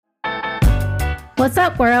What's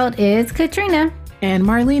up, world? It's Katrina and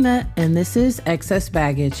Marlena, and this is Excess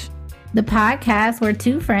Baggage, the podcast where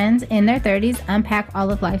two friends in their 30s unpack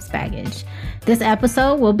all of life's baggage. This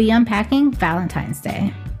episode will be unpacking Valentine's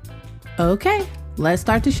Day. Okay, let's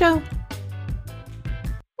start the show.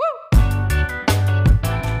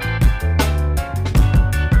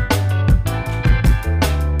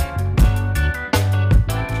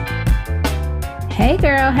 Hey,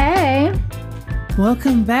 girl. Hey.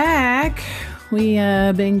 Welcome back. We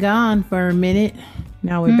been gone for a minute.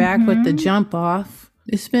 Now we're back with the jump off.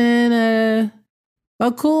 It's been a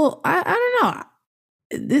cool, I don't know.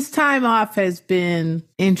 This time off has been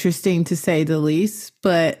interesting to say the least,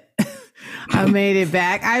 but I made it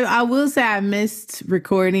back. I will say I missed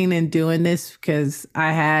recording and doing this because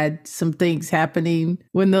I had some things happening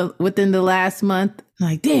within the last month.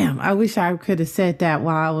 Like, damn, I wish I could have said that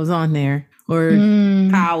while I was on there, or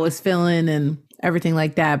how I was feeling and everything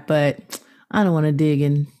like that. But I don't want to dig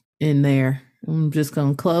in there. I'm just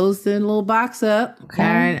going to close the little box up. Okay. All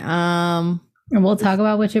right. And we'll talk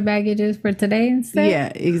about what your baggage is for today instead. Yeah,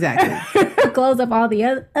 exactly. Close up all the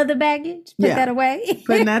other baggage. Put that away.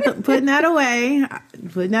 Putting that away.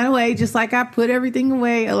 Putting that away. Just like I put everything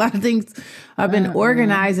away. A lot of things I've been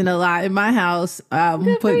organizing a lot in my house.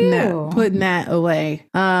 Putting that away.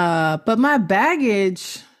 But my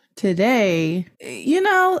baggage today,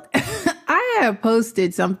 I have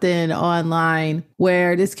posted something online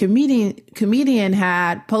where this comedian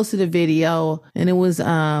had posted a video, and it was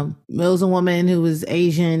a woman who was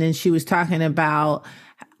Asian, and she was talking about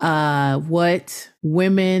what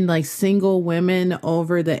women, like single women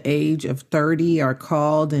over the age of 30, are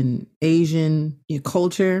called in Asian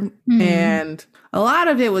culture. And a lot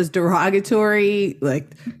of it was derogatory,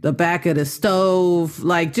 like the back of the stove,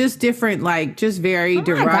 like just different, like just very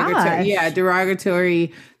derogatory. Yeah,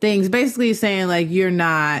 derogatory things. Basically saying like, you're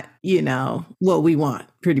not, what we want,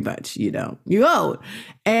 pretty much, you old.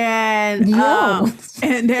 And,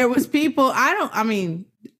 and there was people,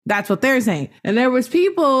 that's what they're saying. And there was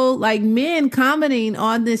people like men commenting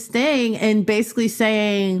on this thing and basically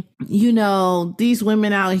saying, these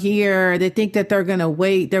women out here, they think that they're going to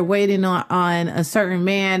wait. They're waiting on a certain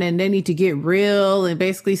man and they need to get real, and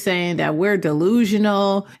basically saying that we're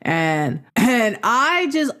delusional. And I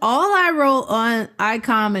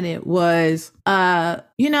commented was,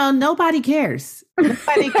 nobody cares.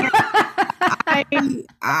 Nobody cares.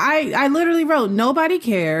 I literally wrote, nobody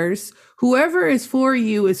cares. Whoever is for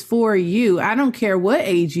you is for you. I don't care what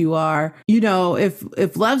age you are.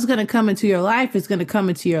 If love's going to come into your life, it's going to come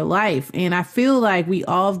into your life. And I feel like we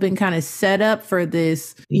all have been kind of set up for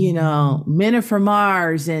this, men are from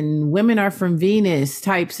Mars and women are from Venus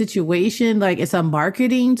type situation. Like it's a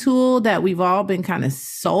marketing tool that we've all been kind of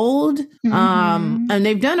sold. And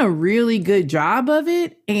they've done a really good job of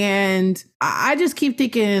it. And I just keep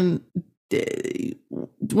thinking,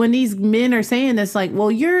 when these men are saying this, like, well,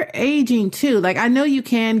 you're aging too. Like, I know you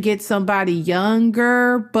can get somebody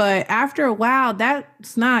younger, but after a while,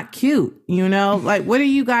 that's not cute. Like, what do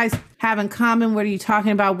you guys have in common? What are you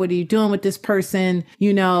talking about? What are you doing with this person?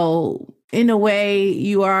 In a way,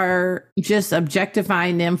 you are just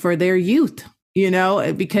objectifying them for their youth,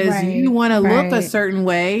 because you want to look a certain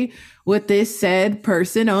way with this said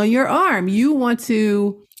person on your arm. You want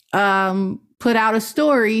to, put out a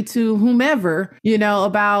story to whomever,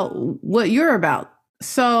 about what you're about.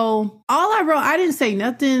 So all I wrote, I didn't say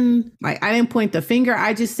nothing. Like I didn't point the finger.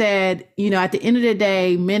 I just said, at the end of the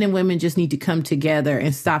day, men and women just need to come together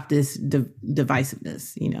and stop this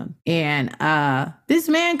divisiveness, And this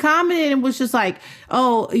man commented and was just like,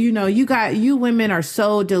 oh, you women are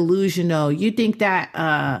so delusional. You think that,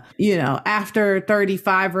 after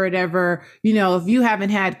 35 or whatever, if you haven't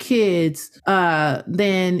had kids,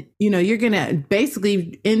 then, you're going to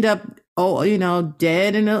basically end up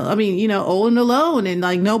dead and old and alone, and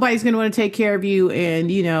like nobody's gonna want to take care of you,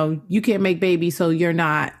 and you can't make babies, so you're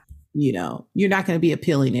not going to be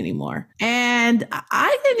appealing anymore. And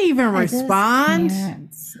I didn't even respond.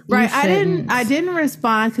 Right, I didn't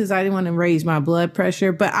respond because I didn't want to raise my blood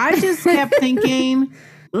pressure, but I just kept thinking,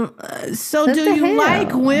 so do you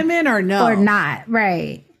like women or no, or not?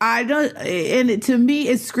 Right. I don't, and to me,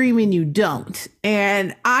 it's screaming you don't.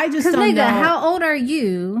 And I just don't know. How old are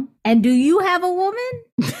you? And do you have a woman?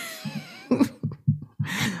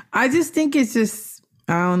 I just think it's just,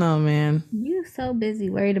 I don't know, man. You so busy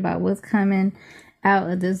worried about what's coming out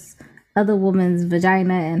of this other woman's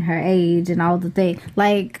vagina and her age and all the things.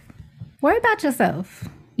 Like, worry about yourself.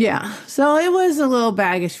 Yeah. So it was a little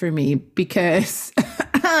baggage for me because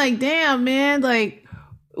like, damn, man, like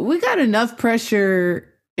we got enough pressure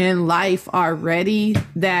in life already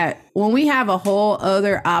that when we have a whole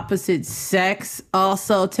other opposite sex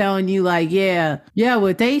also telling you like, yeah,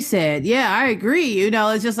 what they said, yeah, I agree, you know,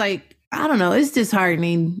 it's just like, I don't know, it's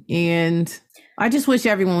disheartening. And I just wish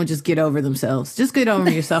everyone would just get over themselves. Just get over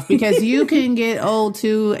yourself, because you can get old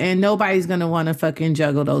too, and nobody's gonna want to fucking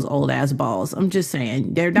juggle those old ass balls. I'm just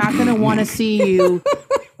saying, they're not gonna want to see you.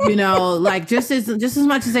 You know, like just as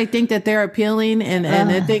much as they think that they're appealing and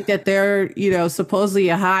they think that they're, you know, supposedly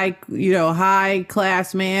a high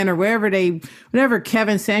class man or whatever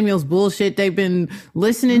Kevin Samuels bullshit they've been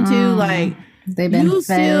listening to, like they've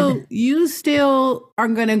been you still are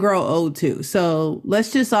gonna grow old too. So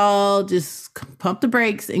let's just all just pump the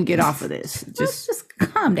brakes and get off of this. Just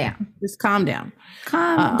calm down. Just calm down.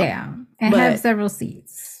 Calm down and have several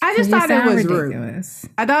seats. I just thought it was ridiculous.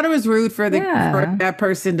 Rude. I thought it was rude for that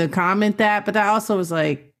person to comment that, but I also was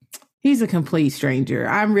like, he's a complete stranger.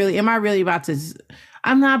 I'm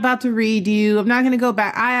not about to read you. I'm not going to go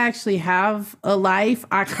back. I actually have a life.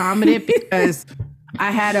 I commented because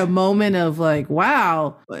I had a moment of like,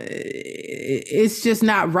 wow, it's just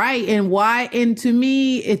not right. And why? And to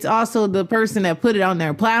me, it's also the person that put it on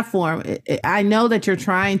their platform. I know that you're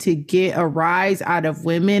trying to get a rise out of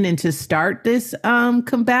women and to start this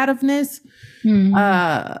combativeness.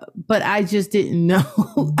 But I just didn't know.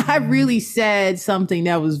 I really said something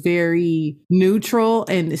that was very neutral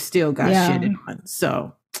and still got shitted on.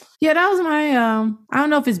 So yeah, that was my, I don't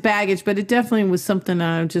know if it's baggage, but it definitely was something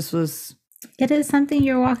I just was. It is something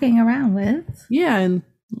you're walking around with. Yeah, and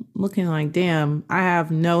looking like, damn, I have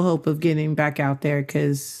no hope of getting back out there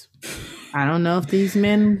because I don't know if these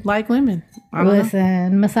men like women.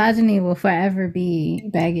 Listen, misogyny will forever be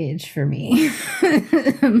baggage for me.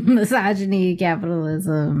 Misogyny,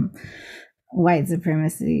 capitalism, white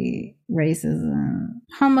supremacy, racism,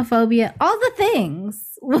 homophobia, all the things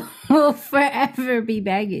will forever be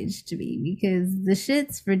baggage to me because the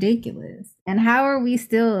shit's ridiculous. And how are we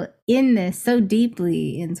still in this so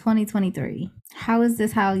deeply in 2023? How is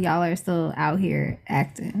this how y'all are still out here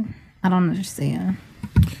acting? I don't understand.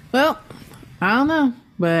 Well, I don't know,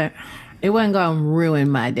 but it wasn't going to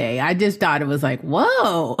ruin my day. I just thought it was like,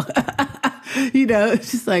 whoa. You know,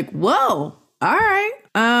 it's just like, whoa. All right.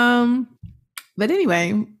 But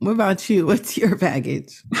anyway, what about you? What's your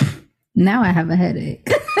baggage? Now I have a headache.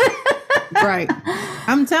 Right.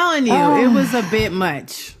 I'm telling you, it was a bit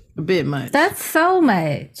much. A bit much. That's so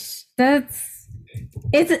much.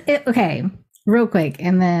 Okay, real quick,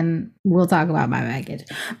 and then we'll talk about my baggage.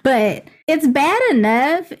 But it's bad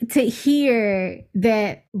enough to hear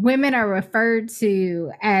that women are referred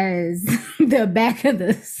to as the back of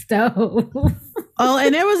the stove. Oh,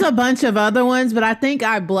 and there was a bunch of other ones, but I think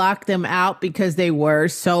I blocked them out because they were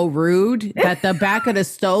so rude that the back of the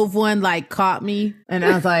stove one like caught me. And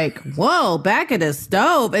I was like, whoa, back of the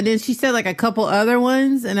stove. And then she said like a couple other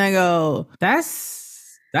ones. And I go, that's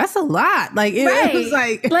a lot. Like it was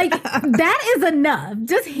like that is enough.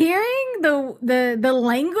 Just hearing the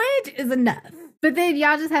language is enough. But then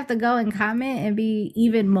y'all just have to go and comment and be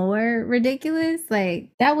even more ridiculous. Like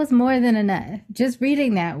that was more than enough. Just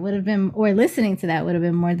reading that would have been, or listening to that would have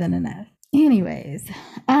been more than enough. Anyways,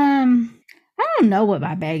 I don't know what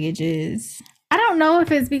my baggage is. I don't know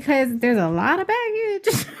if it's because there's a lot of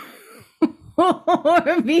baggage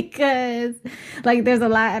or because like there's a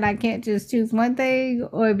lot and I can't just choose one thing,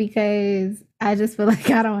 or because I just feel like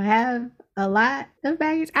I don't have a lot of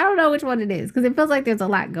baggage. I don't know which one it is because it feels like there's a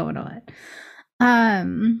lot going on.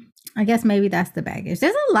 I guess maybe that's the baggage.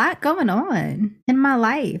 There's a lot going on in my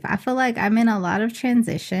life. I feel like I'm in a lot of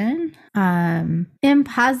transition, in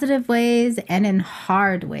positive ways and in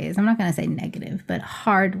hard ways. I'm not going to say negative, but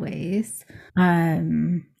hard ways.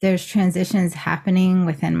 There's transitions happening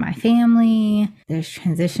within my family. There's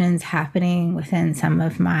transitions happening within some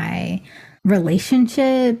of my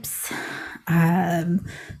relationships.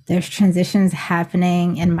 There's transitions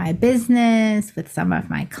happening in my business with some of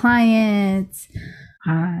my clients.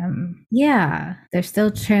 There's still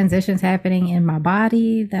transitions happening in my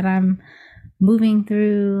body that I'm moving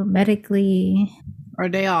through medically. Are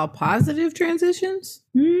they all positive transitions?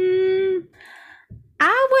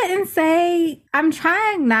 I wouldn't say. I'm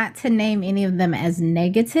trying not to name any of them as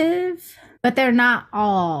negative, but they're not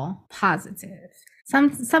all positive.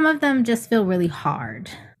 Some of them just feel really hard.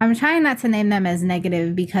 I'm trying not to name them as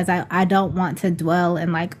negative because I don't want to dwell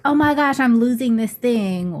in like, oh my gosh, I'm losing this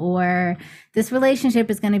thing, or this relationship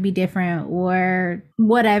is going to be different, or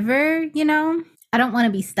whatever, you know? I don't want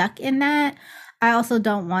to be stuck in that. I also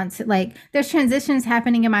don't want to, like, there's transitions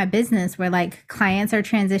happening in my business where like clients are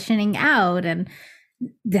transitioning out and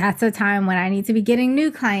that's a time when I need to be getting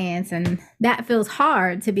new clients. And that feels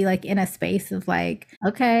hard to be like in a space of like,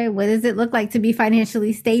 okay, what does it look like to be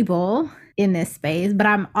financially stable in this space? But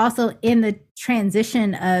I'm also in the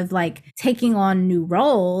transition of like taking on new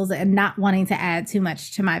roles and not wanting to add too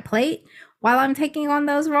much to my plate while I'm taking on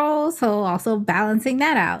those roles. So also balancing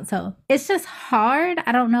that out. So it's just hard.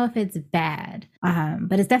 I don't know if it's bad,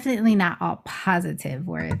 but it's definitely not all positive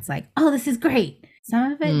where it's like, oh, this is great.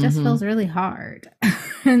 Some of it just feels really hard.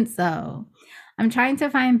 And so I'm trying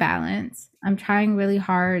to find balance. I'm trying really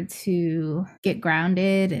hard to get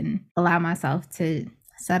grounded and allow myself to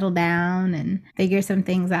settle down and figure some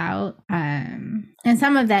things out. And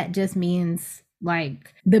some of that just means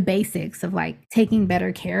like the basics of like taking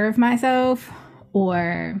better care of myself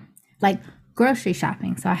or like grocery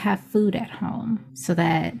shopping. So I have food at home so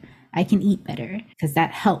that I can eat better because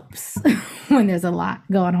that helps when there's a lot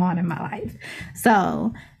going on in my life.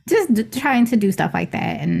 So just trying to do stuff like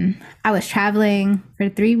that. And I was traveling for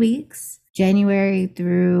 3 weeks, January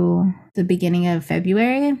through the beginning of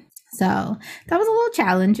February. So that was a little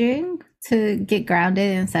challenging to get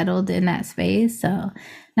grounded and settled in that space. So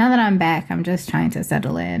now that I'm back, I'm just trying to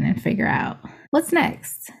settle in and figure out what's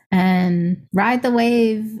next and ride the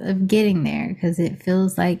wave of getting there because it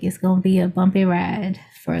feels like it's going to be a bumpy ride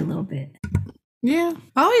for a little bit. Yeah.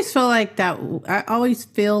 I always feel like that. I always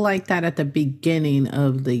feel like that at the beginning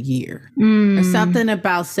of the year. There's something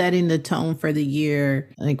about setting the tone for the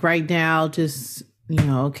year. Like right now, just,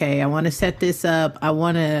 okay, I want to set this up. I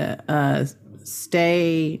want to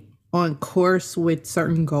stay on course with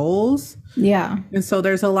certain goals. Yeah. And so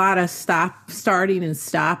there's a lot of starting and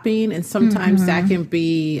stopping. And sometimes that can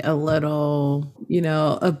be a little,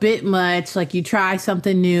 a bit much. Like you try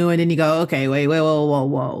something new and then you go, okay, wait,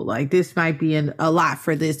 whoa. Like this might be a lot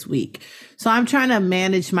for this week. So I'm trying to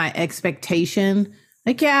manage my expectation.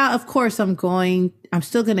 Like, yeah, of course I'm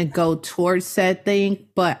still going to go towards said thing,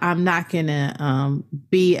 but I'm not going to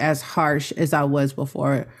be as harsh as I was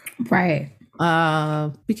before. Right.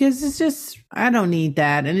 Because it's just, I don't need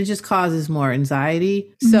that. And it just causes more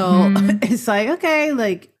anxiety. So it's like, okay,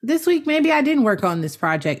 like this week, maybe I didn't work on this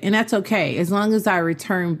project and that's okay. As long as I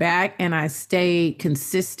return back and I stay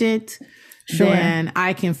consistent, then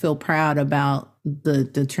I can feel proud about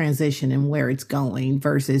the transition and where it's going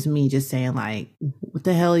versus me just saying like, what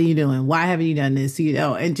the hell are you doing? Why haven't you done this?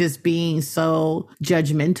 And just being so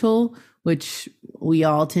judgmental, which we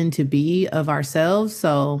all tend to be of ourselves.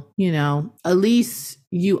 So, at least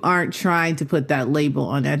you aren't trying to put that label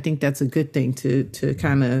on. I think that's a good thing to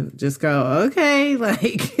kind of just go, okay,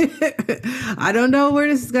 like, I don't know where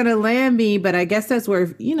this is going to land me, but I guess that's where,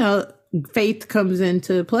 faith comes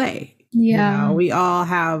into play. Yeah. We all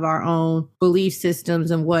have our own belief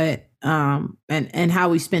systems and what, and how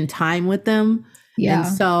we spend time with them. Yeah.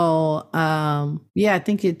 And so, I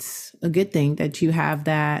think it's a good thing that you have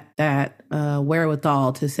that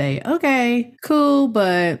wherewithal to say, okay, cool,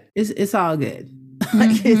 but it's all good.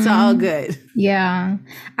 Like it's all good. Yeah.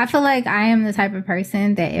 I feel like I am the type of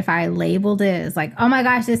person that if I labeled it as like, oh my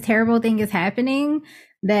gosh, this terrible thing is happening,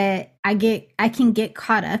 that I can get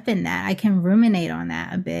caught up in that. I can ruminate on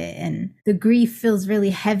that a bit. And the grief feels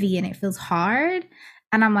really heavy and it feels hard.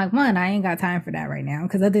 And I'm like, one, I ain't got time for that right now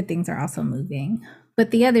because other things are also moving.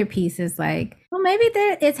 But the other piece is like, well, maybe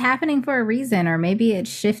it's happening for a reason, or maybe it's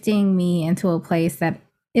shifting me into a place that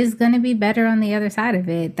is going to be better on the other side of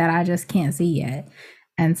it that I just can't see yet.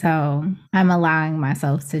 And so I'm allowing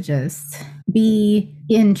myself to just be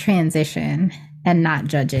in transition and not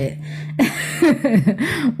judge it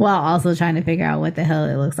while also trying to figure out what the hell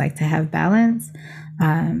it looks like to have balance.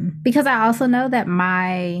 Because I also know that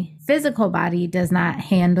my physical body does not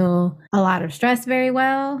handle a lot of stress very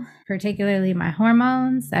well, particularly my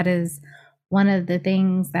hormones. That is one of the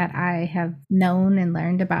things that I have known and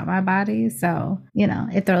learned about my body. So,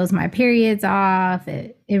 it throws my periods off.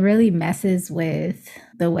 It really messes with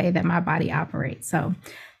the way that my body operates. So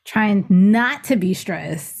trying not to be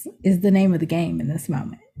stressed is the name of the game in this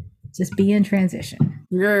moment. Just be in transition.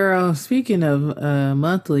 Girl, speaking of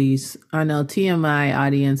monthlies, I know TMI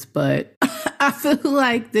audience, but I feel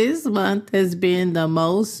like this month has been the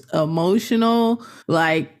most emotional,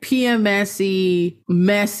 like PMS-y,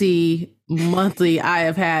 messy monthly I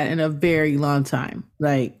have had in a very long time.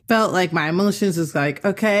 Like, felt like my emotions is like,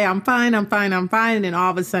 okay, I'm fine. And then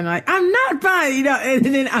all of a sudden, like, I'm not fine, and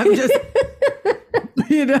then I'm just...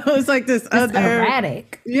 it's like this other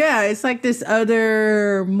erratic. Yeah, it's like this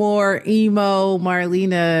other more emo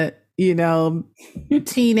Marlena,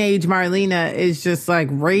 teenage Marlena is just like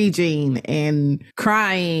raging and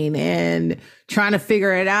crying and trying to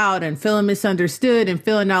figure it out and feeling misunderstood and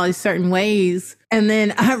feeling all these certain ways. And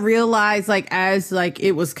then I realized, like, as like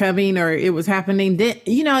it was coming or it was happening, then,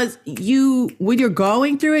 as when you're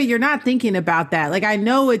going through it, you're not thinking about that. Like, I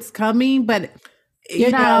know it's coming, but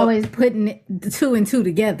you're not always putting the two and two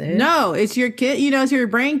together. No, it's your kid, it's your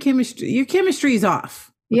brain chemistry. Your chemistry's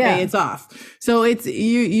off. Okay? Yeah, it's off. So it's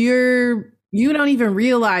you don't even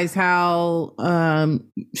realize how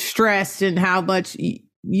stressed and how much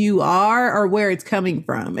you are or where it's coming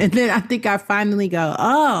from. And then I think I finally go,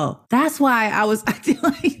 oh, that's why I was acting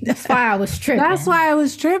like that. That's why I was tripping. That's why I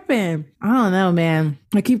was tripping. I don't know, man.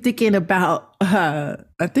 I keep thinking about,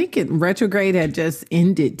 I think retrograde had just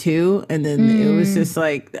ended too. And then it was just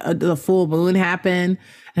like the full moon happened.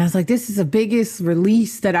 And I was like, this is the biggest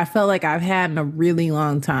release that I felt like I've had in a really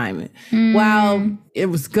long time. While it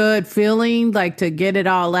was good feeling like to get it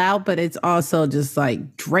all out, but it's also just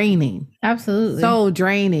like draining. Absolutely. So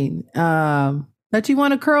draining. That you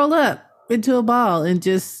want to curl up into a ball and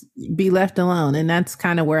just be left alone. And that's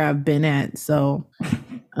kind of where I've been at. So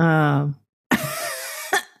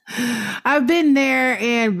I've been there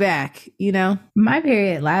and back, My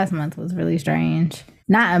period last month was really strange.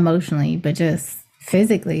 Not emotionally, but just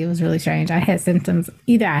physically, it was really strange. I had symptoms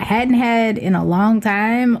either I hadn't had in a long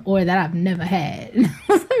time or that I've never had. I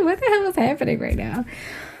was like, what the hell is happening right now?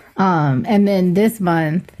 And then this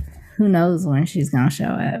month, who knows when she's going to show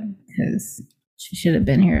up, because she should have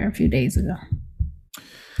been here a few days ago.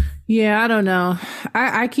 Yeah, I don't know.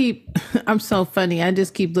 I'm so funny. I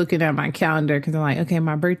just keep looking at my calendar because I'm like, okay,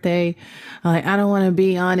 my birthday. I don't want to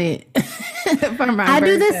be on it for my birthday. I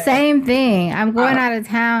do the same thing. I'm going out of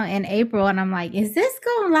town in April and I'm like, is this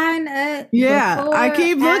going to line up? Yeah, I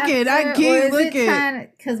keep looking.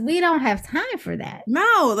 Because we don't have time for that.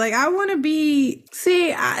 No, like I want to be,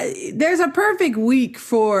 there's a perfect week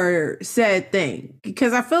for said thing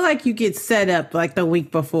because I feel like you get set up like the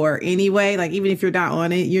week before anyway. Like even if you're not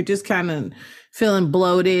on it, you're just kind of feeling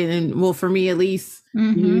bloated. And well, for me at least,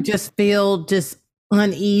 you just feel just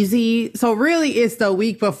uneasy. So really it's the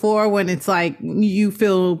week before when it's like you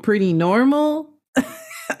feel pretty normal.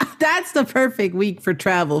 That's the perfect week for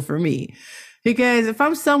travel for me. Because if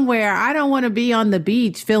I'm somewhere, I don't want to be on the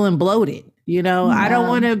beach feeling bloated. No. I don't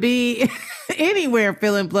want to be anywhere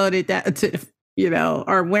feeling bloated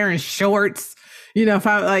or wearing shorts. If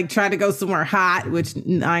I like try to go somewhere hot, which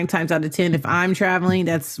 9 times out of 10, if I'm traveling,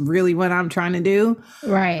 that's really what I'm trying to do.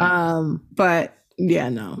 Right. But yeah,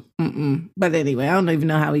 no. But anyway, I don't even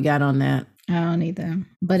know how we got on that. I don't either.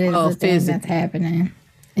 But it's a thing that's happening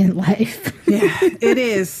in life. Yeah, it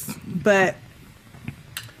is. But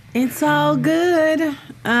it's all good.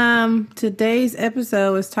 Today's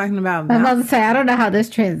episode is talking about. I'm about to say, I don't know how this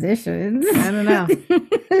transitions. I don't know.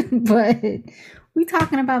 But we're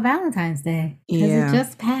talking about Valentine's Day. Because it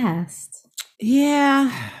just passed.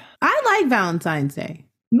 Yeah. I like Valentine's Day.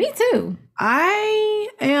 Me too. I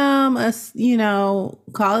am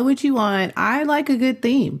call it what you want. I like a good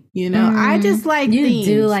theme. I just like themes.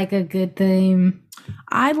 You do like a good theme.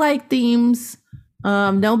 I like themes.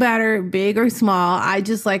 No matter big or small, I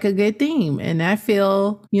just like a good theme. And I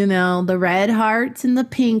feel, the red hearts and the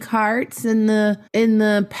pink hearts and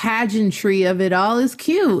the pageantry of it all is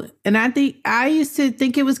cute. And I used to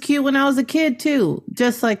think it was cute when I was a kid too.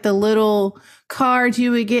 Just like the little cards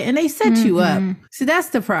you would get and they set you up. See, that's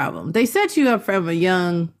the problem. They set you up from a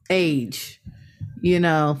young age,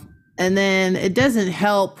 and then it doesn't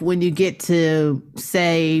help when you get to,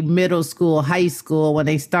 say, middle school, high school, when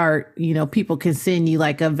they start, people can send you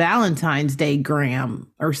like a Valentine's Day gram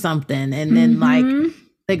or something. And then like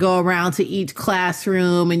they go around to each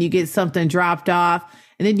classroom and you get something dropped off.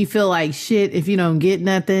 And then you feel like shit if you don't get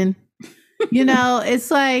nothing. It's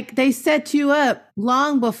like they set you up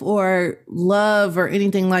long before love or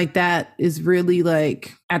anything like that is really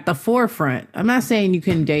like at the forefront. I'm not saying you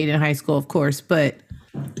couldn't date in high school, of course, but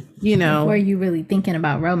before you really thinking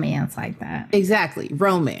about romance like that. Exactly.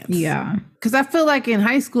 Romance. Yeah. Because I feel like in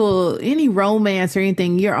high school, any romance or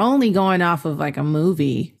anything, you're only going off of like a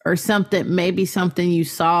movie or something, maybe something you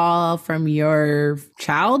saw from your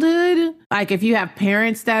childhood. Like if you have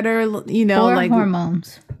parents that are, or like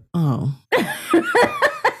hormones. Oh.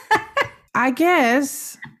 I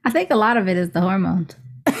guess. I think a lot of it is the hormones.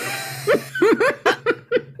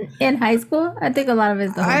 In high school, I think a lot of it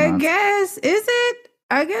is the hormones. I guess. Is it?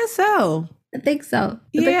 I guess so. I think so.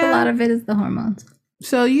 I think a lot of it is the hormones.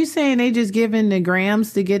 So you saying they just giving the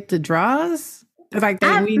grams to get the draws? Like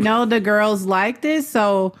we know the girls like this,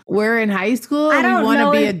 so we're in high school and we want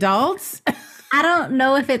to be adults? I don't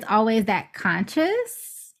know if it's always that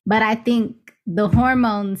conscious. But I think the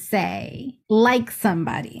hormones say like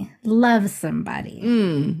somebody, love somebody,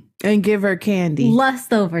 and give her candy,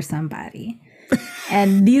 lust over somebody.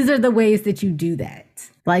 And these are the ways that you do that.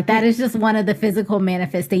 Like that is just one of the physical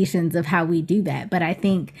manifestations of how we do that. But I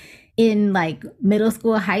think in like middle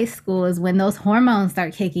school, high school is when those hormones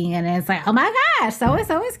start kicking in, and it's like, oh my gosh,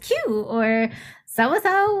 so-and-so is cute, or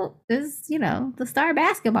so-and-so is, you know, the star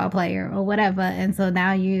basketball player or whatever. And so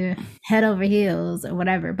now you're head over heels or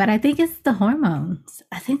whatever. But I think it's the hormones.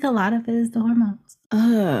 I think a lot of it is the hormones.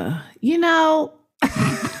 You know,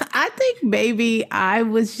 I think maybe I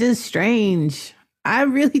was just strange. I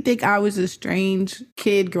really think I was a strange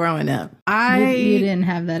kid growing up. You didn't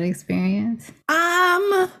have that experience?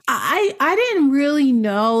 I didn't really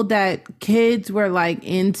know that kids were like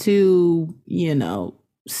into, you know,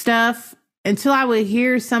 stuff until I would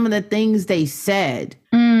hear some of the things they said.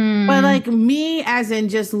 But like me, as in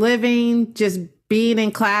just living, just being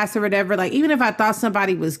in class or whatever, like even if I thought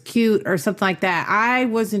somebody was cute or something like that, I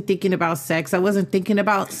wasn't thinking about sex. I wasn't thinking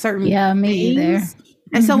about certain me things. Either.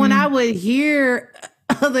 And so when I would hear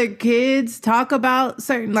other kids talk about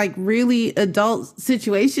certain like really adult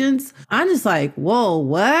situations, I'm just like, whoa,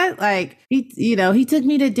 what? Like he took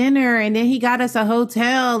me to dinner and then he got us a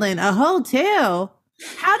hotel, and a hotel.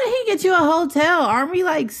 How did he get you a hotel? Aren't we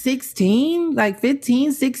like 16, like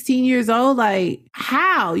 15, 16 years old? Like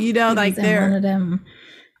how, like they're one of them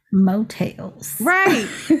motels. Right.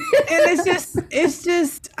 And it's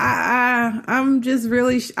just, I'm just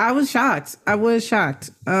really, I was shocked. But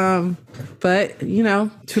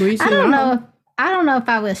to each I don't know if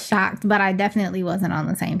I was shocked, but I definitely wasn't on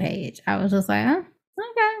the same page. I was just like, okay.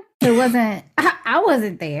 It wasn't, I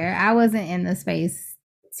wasn't there. I wasn't in the space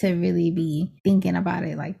to really be thinking about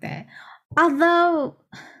it like that. Although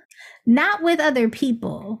not with other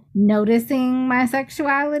people noticing my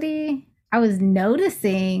sexuality. I was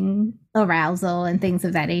noticing arousal and things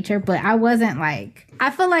of that nature, but I wasn't like, I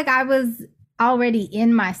feel like I was already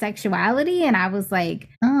in my sexuality and I was like,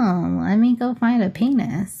 oh, let me go find a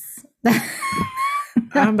penis.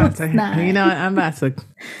 I'm about to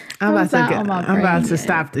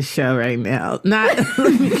stop the show right now.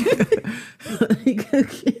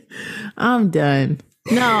 I'm done.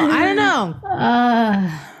 No, I don't know.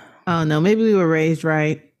 Oh no, maybe we were raised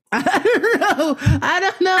right. I don't know.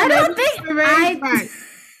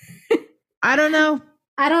 I don't know.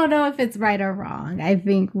 I don't know if it's right or wrong. I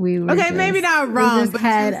think we were maybe not wrong. We just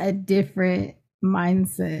had a different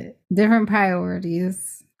mindset, different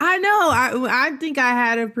priorities. I know. I think I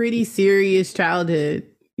had a pretty serious childhood.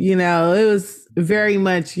 It was very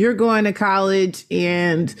much you're going to college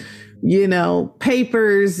and,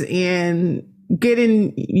 papers and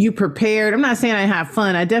getting you prepared. I'm not saying I have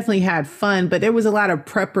fun. I definitely had fun, but there was a lot of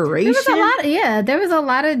preparation. There was a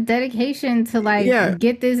lot of dedication to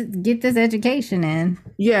get this education in.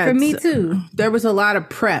 Yeah. For me too. There was a lot of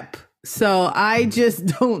prep. So I just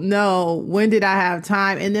don't know when did I have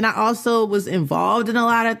time. And then I also was involved in a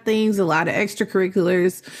lot of things, a lot of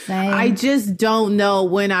extracurriculars. Same. I just don't know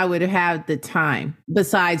when I would have the time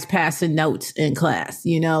besides passing notes in class,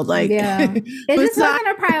 It just wasn't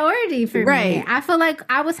a priority for me. I feel like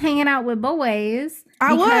I was hanging out with boys.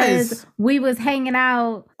 We was hanging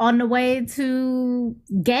out on the way to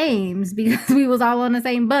games because we was all on the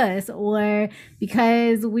same bus, or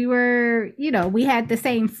because we were, we had the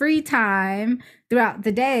same free time throughout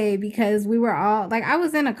the day because we were all like, I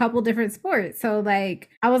was in a couple different sports. So like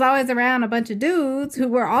I was always around a bunch of dudes who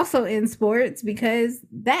were also in sports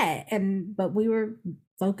but we were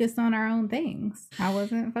focused on our own things. I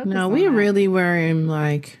wasn't focused on we really were in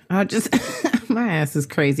my ass is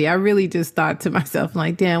crazy. I really just thought to myself,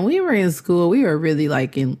 like, damn, we were in school. We were really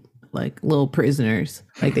like in like little prisoners.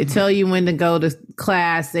 Like they tell you when to go to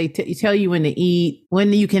class. They tell you when to eat,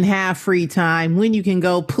 when you can have free time, when you can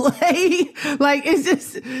go play. Like it's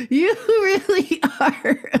just, you really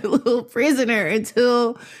are a little prisoner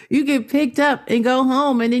until you get picked up and go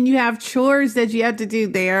home. And then you have chores that you have to do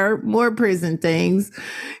there, more prison things,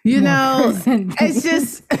 it's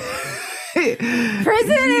just...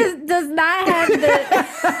 Prison does not have the...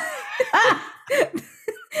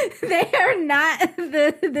 They are not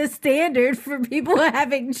the standard for people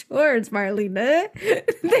having chores, Marlena.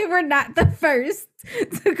 They were not the first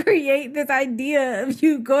to create this idea of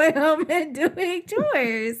you going home and doing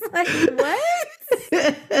chores. Like,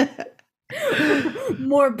 what?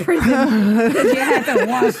 More prison because you had to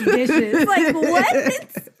wash dishes. Like, what?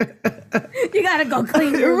 You gotta go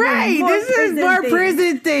clean your room. Right. This is more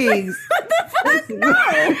prison things. What the fuck? No.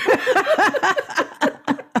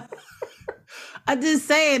 I'm just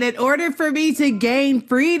saying, in order for me to gain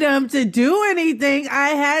freedom to do anything, I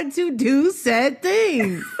had to do said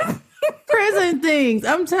things. Prison things.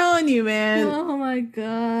 I'm telling you, man. Oh my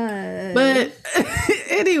God. But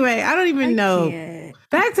anyway, I don't even know. Can't.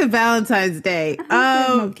 Back to Valentine's Day.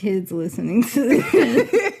 No kids listening to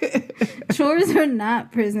this. Chores are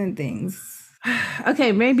not prison things.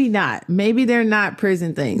 Okay, maybe not. Maybe they're not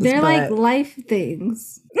prison things. They're like life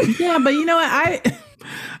things. Yeah, but you know what?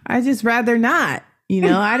 I just rather not. You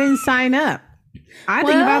know, I didn't sign up. I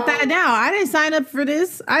think about that now. I didn't sign up for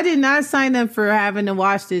this. I did not sign up for having to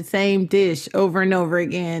wash the same dish over and over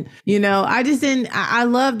again. You know, I just didn't. I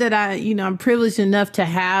love that I'm privileged enough to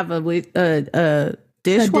have a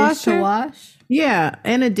dishwasher. A dish to wash? Yeah,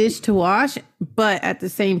 and a dish to wash. But at the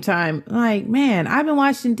same time, like, man, I've been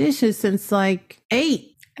washing dishes since like 8.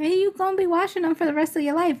 And you gonna be washing them for the rest of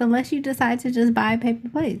your life unless you decide to just buy paper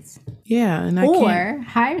plates. Yeah, and or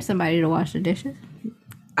hire somebody to wash the dishes.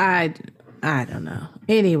 I don't know.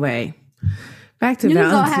 Anyway, back to you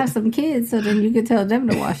Valentine's. You gonna have some kids, so then you can tell them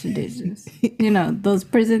to wash the dishes. You know, those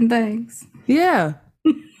prison things. Yeah.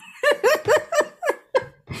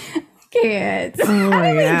 Kids. Oh my How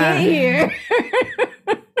did we get here?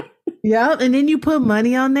 Yep, and then you put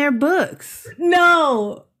money on their books.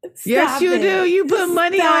 No. Yes, you do. You put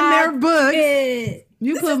money on their books.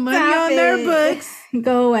 You put money on their books.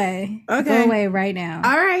 Go away. Okay. Go away right now.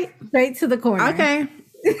 All right. Straight to the corner. Okay.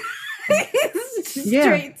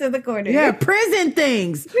 Straight to the corner. Yeah, prison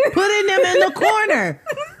things. Putting them in the corner.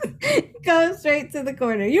 Go straight to the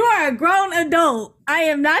corner. You are a grown adult. I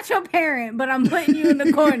am not your parent, but I'm putting you in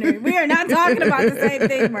the corner. We are not talking about the same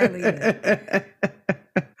thing, Marlena.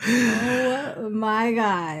 Oh my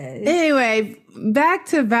God. Anyway, back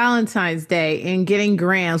to Valentine's Day and getting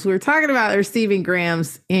grams. We were talking about receiving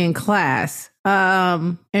grams in class.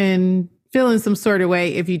 And feeling some sort of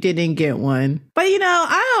way if you didn't get one. But, you know,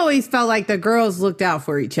 I always felt like the girls looked out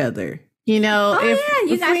for each other. You know,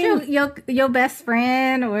 you got your best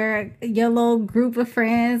friend or your little group of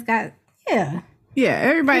friends got,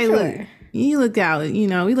 everybody you look out, you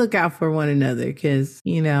know, we look out for one another because,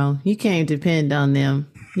 you know, you can't depend on them.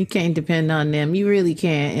 You can't depend on them. You really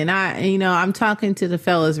can't. And I'm talking to the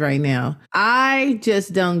fellas right now. I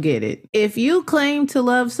just don't get it. If you claim to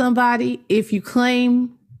love somebody, if you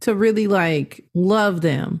claim to really like love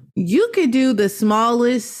them, you could do the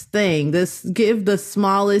smallest thing, give the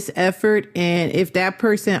smallest effort. And if that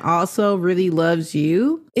person also really loves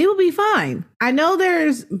you, it will be fine. I know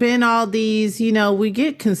there's been all these, you know, we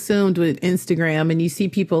get consumed with Instagram and you see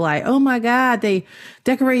people like, oh my God, they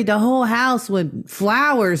decorate the whole house with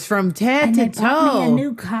flowers from head to toe. Bought me a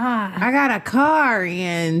new car. I got a car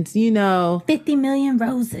and, you know, 50 million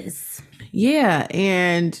roses. Yeah,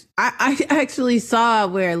 and I actually saw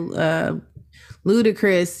where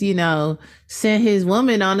Ludacris, you know, sent his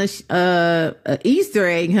woman on a Easter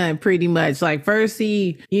egg hunt pretty much. Like first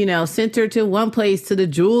he, you know, sent her to one place to the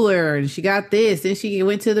jeweler and she got this. Then she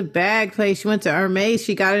went to the bag place. She went to Hermes.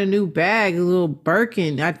 She got a new bag, a little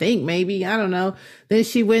Birkin, I think maybe. I don't know. Then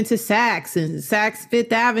she went to Saks and Saks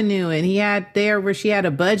Fifth Avenue and he had there where she had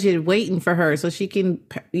a budget waiting for her so she can,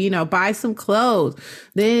 you know, buy some clothes.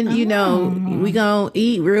 Then, you know, we gonna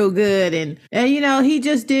eat real good. And, you know, he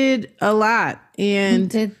just did a lot. And he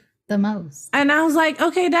did the most. And I was like,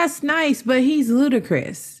 okay, that's nice, but he's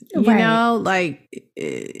Ludacris. You know, like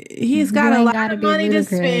he's got a lot of money to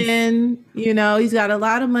spend. You know, he's got a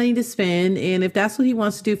lot of money to spend. And if that's what he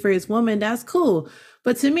wants to do for his woman, that's cool.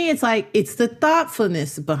 But to me, it's like, it's the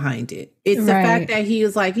thoughtfulness behind it. It's the fact that he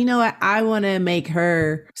was like, you know what? I want to make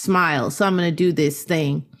her smile. So I'm going to do this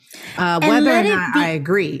thing. Whether or not I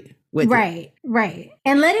agree with it. Right.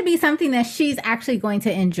 And let it be something that she's actually going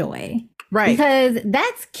to enjoy. Right. Because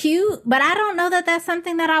that's cute, but I don't know that that's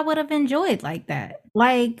something that I would have enjoyed like that.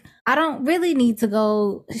 Like, I don't really need to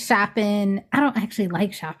go shopping. I don't actually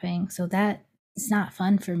like shopping, so that it's not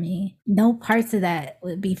fun for me. No parts of that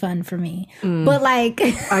would be fun for me. But like,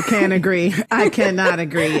 I can't agree. I cannot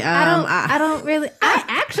agree. I don't really. I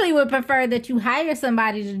actually would prefer that you hire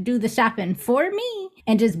somebody to do the shopping for me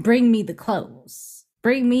and just bring me the clothes,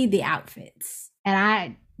 bring me the outfits,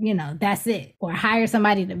 and you know, that's it. Or hire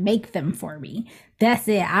somebody to make them for me. That's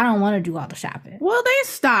it. I don't want to do all the shopping. Well, they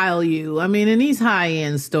style you. I mean, in these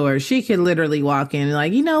high-end stores, she could literally walk in and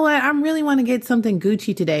like, you know what? I really want to get something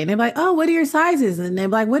Gucci today. And they're like, oh, what are your sizes? And they're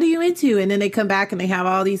like, what are you into? And then they come back and they have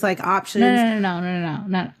all these like options.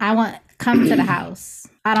 No. I want come to the house.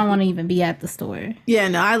 I don't want to even be at the store. Yeah,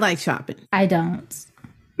 no, I like shopping. I don't.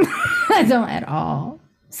 I don't at all.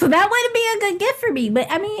 So that wouldn't be a good gift for me. But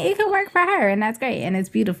I mean, it could work for her and that's great. And it's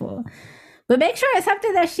beautiful. But make sure it's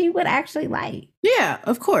something that she would actually like. Yeah,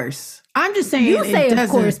 of course. I'm just saying. You say of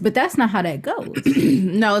course, but that's not how that goes.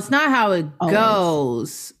 No, it's not how it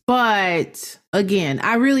goes. But again,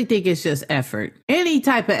 I really think it's just effort. Any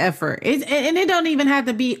type of effort. And it don't even have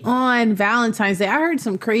to be on Valentine's Day. I heard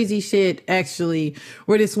some crazy shit actually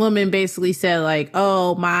where this woman basically said like,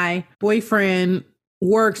 oh, my boyfriend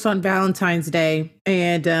works on Valentine's Day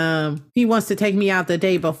and he wants to take me out the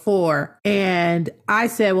day before. And I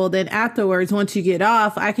said, well, then afterwards, once you get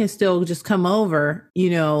off, I can still just come over, you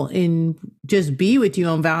know, and just be with you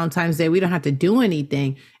on Valentine's Day. We don't have to do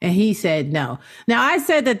anything. And he said no. Now, I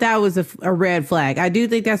said that was a red flag. I do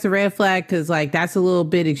think that's a red flag because like that's a little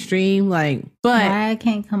bit extreme. Like, but I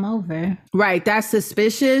can't come over. Right. That's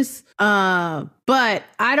suspicious. But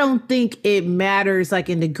I don't think it matters like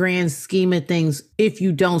in the grand scheme of things if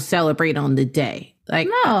you don't celebrate on the day. Like,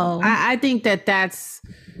 no, I think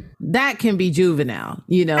that can be juvenile,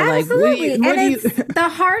 you know, absolutely. like it's the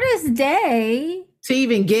hardest day to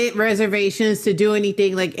even get reservations to do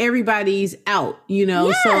anything. Like everybody's out, you know.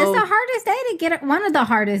 Yeah, so it's the hardest day to get, one of the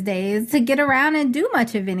hardest days to get around and do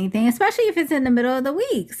much of anything, especially if it's in the middle of the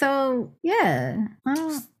week. So yeah,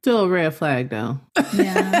 still a red flag though.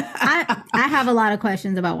 Yeah, I have a lot of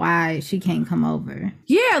questions about why she can't come over.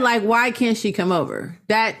 Yeah, like why can't she come over?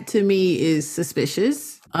 That to me is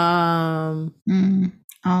suspicious. I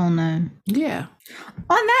don't know. Yeah.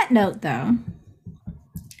 On that note, though.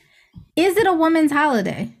 Is it a women's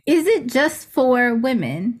holiday? Is it just for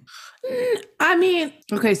women? I mean,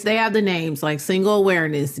 okay, so they have the names like Single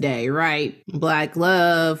Awareness Day, right? Black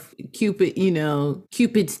Love, Cupid, you know,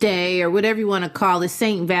 Cupid's Day or whatever you want to call it,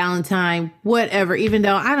 Saint Valentine, whatever. Even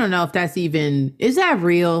though I don't know if that's even, is that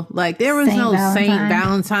real? Like there was no Saint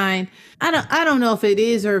Valentine. I don't know if it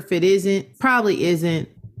is or if it isn't. Probably isn't.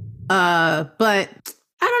 But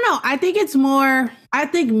I don't know. I think it's more, I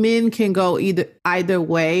think men can go either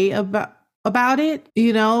way about it,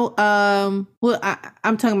 you know. Well,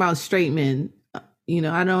 I'm talking about straight men. You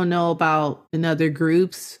know, I don't know about in other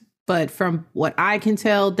groups, but from what I can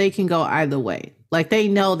tell, they can go either way. Like they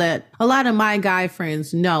know that a lot of my guy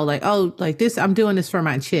friends know like, oh, like this, I'm doing this for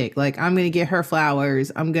my chick. Like I'm going to get her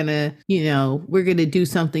flowers. I'm going to, you know, we're going to do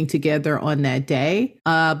something together on that day.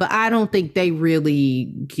 But I don't think they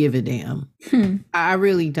really give a damn. I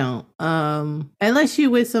really don't. Unless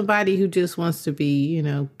you're with somebody who just wants to be, you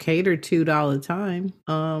know, catered to all the time.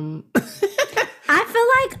 I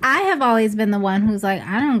feel like I have always been the one who's like,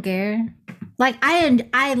 I don't care. Like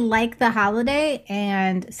I like the holiday,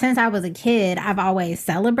 and since I was a kid, I've always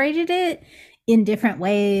celebrated it in different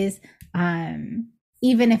ways.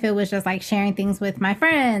 Even if it was just like sharing things with my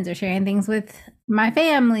friends or sharing things with my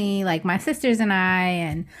family, like my sisters and I,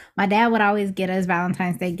 and my dad would always get us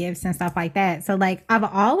Valentine's Day gifts and stuff like that. So like I've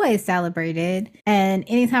always celebrated, and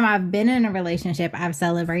anytime I've been in a relationship, I've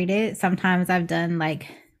celebrated. Sometimes I've done like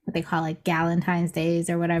what they call like Galentine's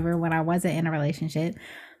Days or whatever when I wasn't in a relationship.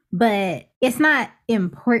 But it's not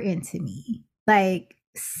important to me. Like,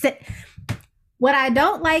 what I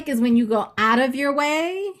don't like is when you go out of your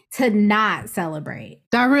way to not celebrate.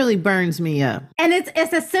 That really burns me up. And it's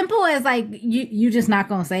as simple as like you just not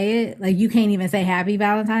gonna say it. Like you can't even say Happy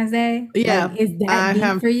Valentine's Day. Yeah, like, is that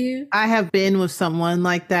deep for you? I have been with someone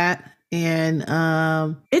like that, and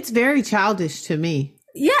it's very childish to me.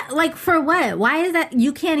 Yeah, like for what? Why is that?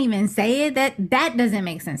 You can't even say it. That doesn't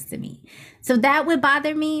make sense to me. So that would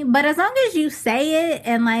bother me. But as long as you say it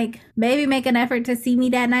and like maybe make an effort to see me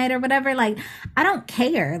that night or whatever, like I don't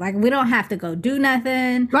care. Like we don't have to go do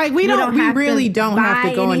nothing. Like we really don't have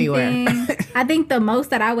to go anywhere. I think the most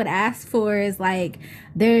that I would ask for is like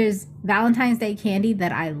there's Valentine's Day candy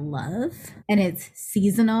that I love and it's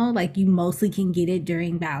seasonal. Like you mostly can get it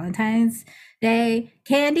during Valentine's Day.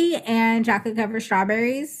 Candy and chocolate covered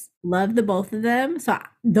strawberries. Love the both of them. So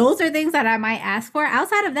those are things that I might ask for.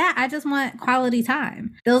 Outside of that, I just want quality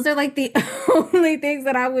time. Those are like the only things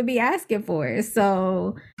that I would be asking for.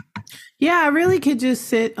 So yeah, I really could just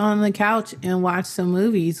sit on the couch and watch some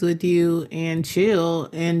movies with you and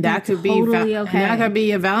chill, and that could totally be okay. That could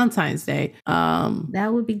be a Valentine's Day. That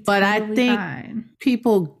would be. But I think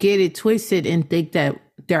people get it twisted and think that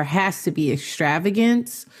there has to be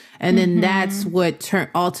extravagance, and then that's what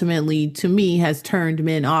ultimately to me has turned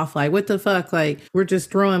men off. Like, what the fuck? Like, we're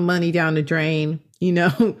just throwing money down the drain, you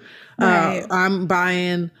know? Right. I'm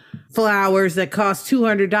buying flowers that cost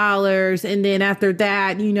 $200, and then after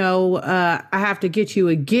that, you know, I have to get you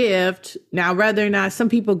a gift. Now, whether or not some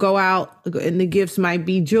people go out and the gifts might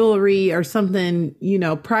be jewelry or something, you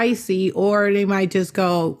know, pricey, or they might just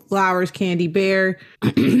go flowers, candy, bear,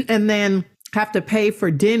 and then have to pay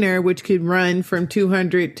for dinner, which could run from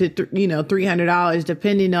 $200 to $300,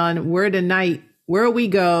 depending on where we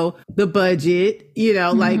go, the budget,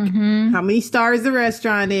 like how many stars the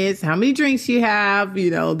restaurant is, how many drinks you have,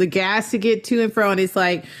 the gas to get to and fro. And it's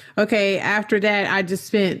like, okay, after that, I just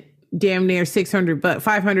spent damn near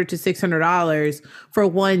 $500 to $600 for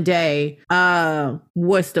one day.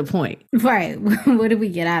 What's the point? Right. What do we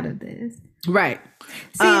get out of this? Right.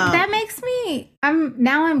 See, that makes me,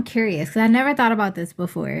 I'm curious because I never thought about this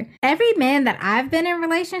before. Every man that I've been in a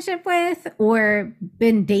relationship with or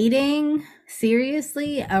been dating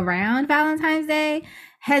seriously around Valentine's Day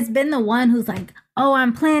has been the one who's like, oh,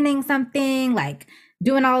 I'm planning something, like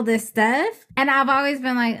doing all this stuff. And I've always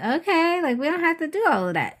been like, okay, like we don't have to do all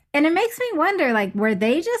of that. And it makes me wonder, like, were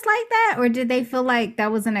they just like that? Or did they feel like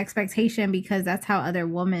that was an expectation because that's how other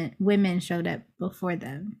women showed up before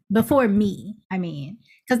them? Before me, I mean.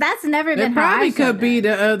 Because that's never been how I probably showed could be up.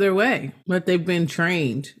 the other way, but they've been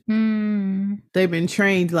trained. They've been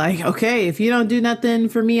trained like, okay, if you don't do nothing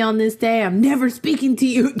for me on this day, I'm never speaking to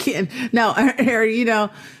you again. No, or,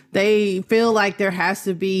 they feel like there has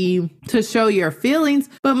to be to show your feelings.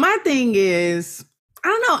 But my thing is, I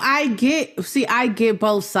don't know. I get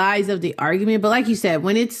both sides of the argument, but like you said,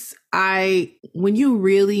 when you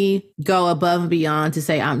really go above and beyond to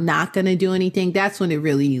say I'm not going to do anything, that's when it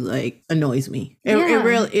really like annoys me.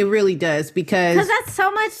 It really does because that's so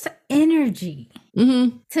much energy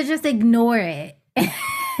to just ignore it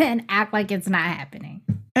and act like it's not happening.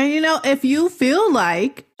 And if you feel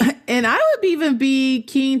like, and I would even be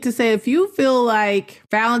keen to say, if you feel like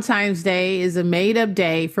Valentine's Day is a made up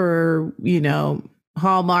day for,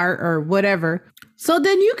 Hallmark or whatever, so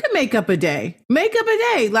then you can make up a day.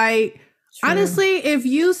 Like, true. Honestly, if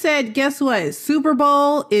you said, guess what? Super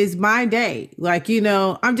Bowl is my day. Like,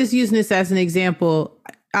 I'm just using this as an example.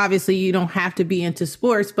 Obviously, you don't have to be into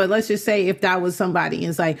sports, but let's just say if that was somebody and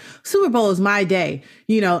it's like, Super Bowl is my day.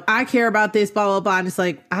 I care about this, blah, blah, blah. And it's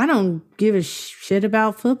like, I don't give a shit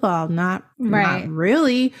about football. Not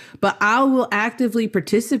really, but I will actively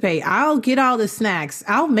participate. I'll get all the snacks.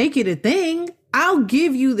 I'll make it a thing. I'll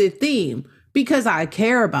give you the theme because I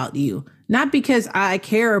care about you, not because I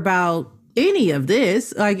care about any of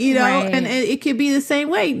this, like, and it could be the same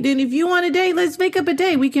way. Then if you want a day, let's make up a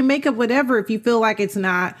day. We can make up whatever if you feel like it's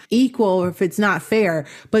not equal or if it's not fair.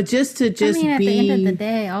 But at the end of the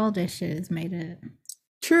day, all this shit is made up.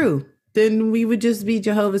 True. Then we would just be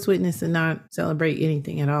Jehovah's Witness and not celebrate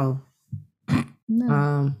anything at all.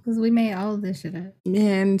 No, because we made all of this shit up.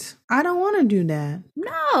 And I don't want to do that.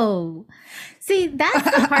 No. See, that's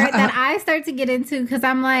the part that I start to get into because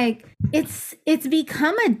I'm like, it's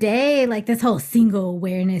become a day, like this whole single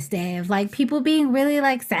awareness day of like people being really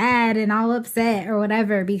like sad and all upset or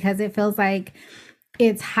whatever because it feels like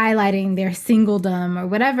it's highlighting their singledom or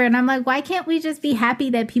whatever. And I'm like, why can't we just be happy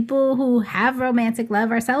that people who have romantic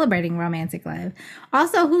love are celebrating romantic love?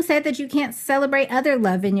 Also, who said that you can't celebrate other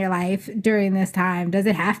love in your life during this time? Does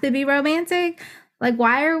it have to be romantic? Like,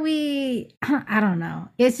 why are we, I don't know.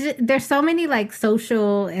 It's just, there's so many like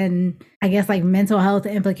social and I guess like mental health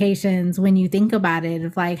implications when you think about it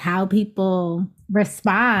of like how people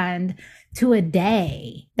respond to a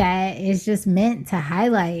day that is just meant to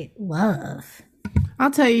highlight love.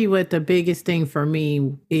 I'll tell you what the biggest thing for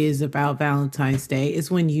me is about Valentine's Day is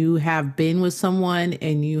when you have been with someone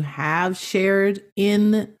and you have shared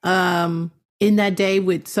in that day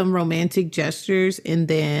with some romantic gestures and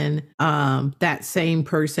then that same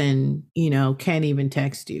person, can't even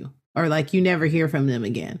text you or like you never hear from them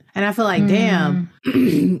again. And I feel like, damn,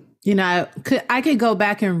 I could go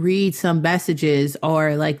back and read some messages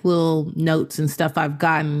or like little notes and stuff I've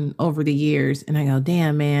gotten over the years. And I go,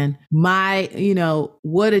 damn, man,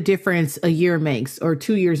 what a difference a year makes or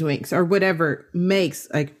 2 years makes or whatever makes.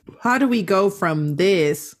 Like, how do we go from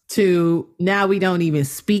this to now we don't even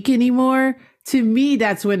speak anymore? To me,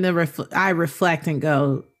 that's when I reflect and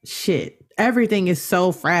go, shit. Everything is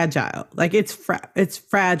so fragile. Like it's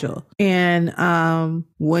fragile. And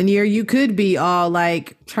 1 year you could be all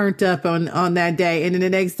like turned up on that day. And then the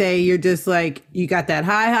next day you're just like, you got that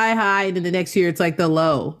high. And then the next year it's like the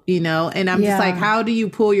low, And I'm just like, how do you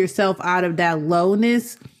pull yourself out of that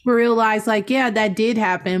lowness? Realize like, yeah, that did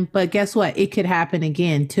happen. But guess what? It could happen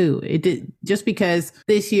again too. It did, just because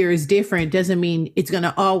this year is different doesn't mean it's going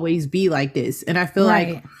to always be like this. And I feel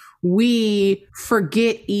like we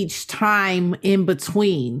forget each time in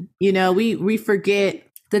between, we forget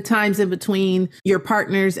the times in between your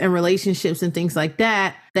partners and relationships and things like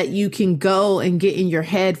that you can go and get in your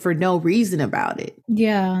head for no reason about it.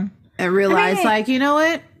 Yeah. And realize like, you know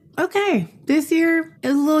what? Okay, this year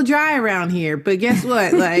is a little dry around here, but guess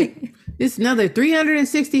what? Like, It's another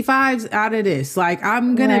 365s out of this. Like,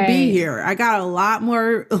 I'm gonna be here. I got a lot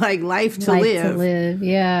more like life to live.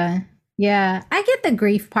 Yeah. Yeah, I get the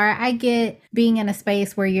grief part. I get being in a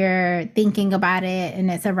space where you're thinking about it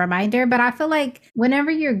and it's a reminder. But I feel like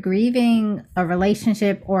whenever you're grieving a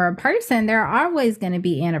relationship or a person, there are always going to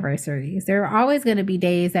be anniversaries. There are always going to be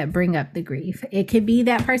days that bring up the grief. It could be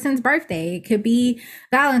that person's birthday. It could be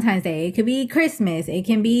Valentine's Day. It could be Christmas. It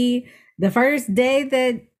can be the first day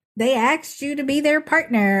that they asked you to be their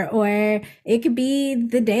partner, or it could be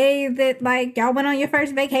the day that like y'all went on your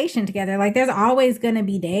first vacation together. Like there's always going to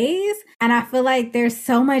be days. And I feel like there's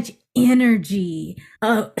so much energy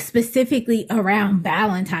specifically around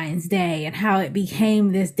Valentine's Day and how it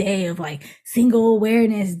became this day of like Single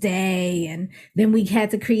Awareness Day, and then we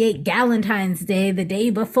had to create Galentine's Day the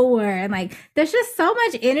day before, and like there's just so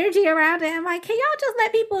much energy around it. I'm like, can y'all just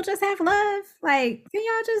let people just have love? Like, can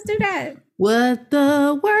y'all just do that? What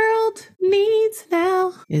the world needs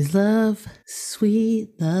now is love,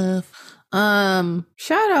 sweet love.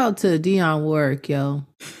 Shout out to Dionne Warwick, yo.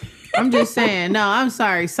 I'm just saying. No, I'm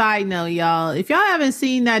sorry. Side note, y'all. If y'all haven't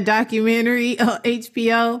seen that documentary on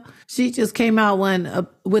HBO, she just came out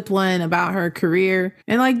with one about her career.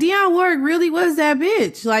 And like Dionne Warwick really was that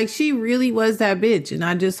bitch. Like she really was that bitch. And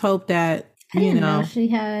I just hope that, I didn't know she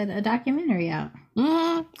had a documentary out.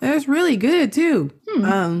 It was really good too.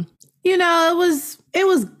 You know, it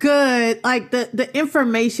was good. Like the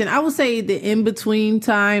information, I would say the in-between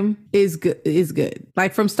time is good.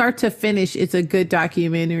 Like from start to finish, it's a good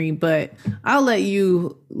documentary, but I'll let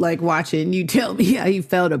you like watch it and you tell me how you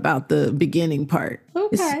felt about the beginning part.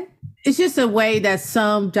 Okay. It's just a way that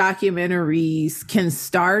some documentaries can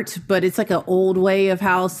start, but it's like an old way of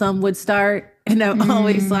how some would start. And I'm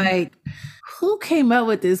always like, who came up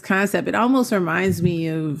with this concept? It almost reminds me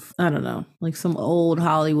of, I don't know, like some old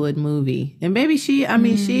Hollywood movie. And maybe she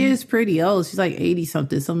is pretty old. She's like 80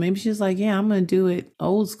 something. So maybe she's like, yeah, I'm going to do it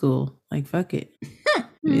old school. Like, fuck it.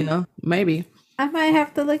 You know, maybe. I might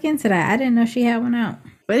have to look into that. I didn't know she had one out.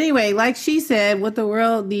 But anyway, like she said, what the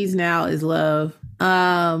world needs now is love.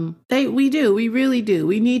 We really do.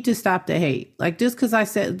 We need to stop the hate. Like just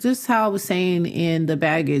how I was saying in the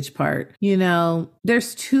baggage part, you know,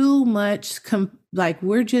 there's too much,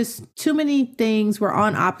 we're just too many things. We're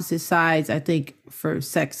on opposite sides, I think, for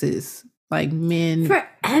sexes. Like men for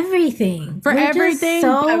everything. We're everything.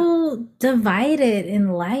 Just so divided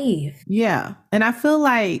in life. Yeah. And I feel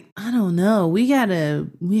like, I don't know, we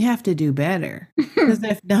have to do better. Because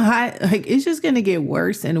if not, like it's just gonna get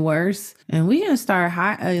worse and worse. And we're gonna start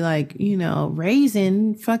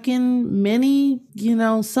raising fucking many,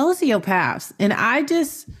 sociopaths. And I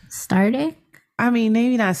just starting? I mean,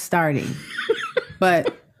 maybe not starting,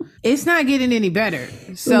 but it's not getting any better.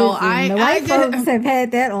 So listen, the white folks have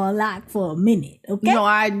had that on lock for a minute. Okay. No,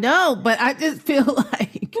 I know, but I just feel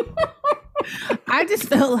like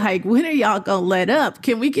when are y'all gonna let up?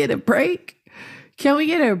 Can we get a break?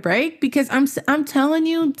 Because I'm telling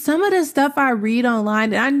you, some of the stuff I read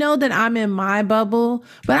online, and I know that I'm in my bubble,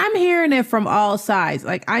 but I'm hearing it from all sides.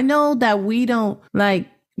 Like I know that we don't, like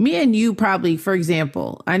me and you probably, for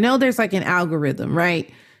example, I know there's like an algorithm, right?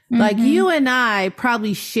 Like you and I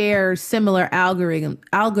probably share similar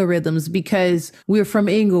algorithms because we're from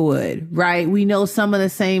Inglewood, right? We know some of the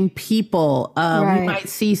same people. Right. We might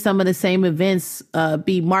see some of the same events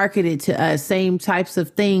be marketed to us. Same types of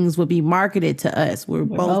things would be marketed to us. We're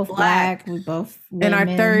both black. We're both in our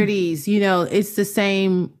 30s. You know, it's the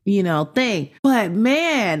same, thing. But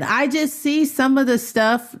man, I just see some of the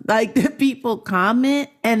stuff like that people comment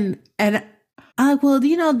and well,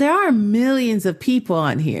 there are millions of people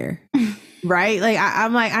on here, right? Like,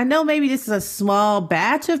 I'm like, I know maybe this is a small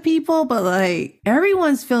batch of people, but like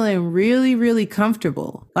everyone's feeling really, really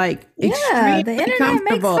comfortable. Like, yeah, the internet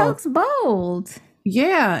makes folks bold.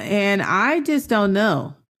 Yeah. And I just don't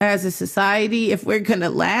know as a society if we're going to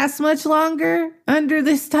last much longer under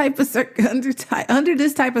this type of circumstance,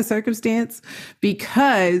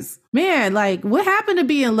 because man, like what happened to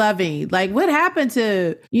being loving? Like what happened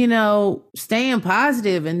to, staying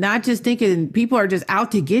positive and not just thinking people are just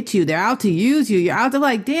out to get you. They're out to use you. You're out to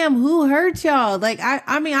like, damn, who hurt y'all? Like,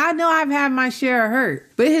 I mean, I know I've had my share of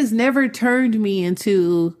hurt, but it has never turned me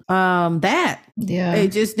into that. Yeah.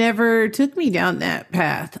 It just never took me down that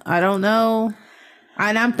path. I don't know.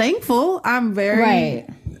 And I'm thankful. I'm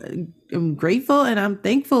I'm grateful and I'm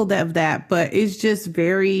thankful of that. But it's just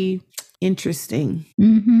very interesting.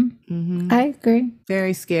 I agree.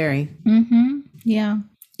 Very scary. Yeah.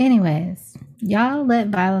 Anyways, y'all let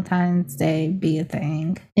Valentine's Day be a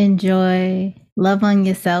thing. Enjoy. Love on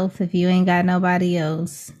yourself if you ain't got nobody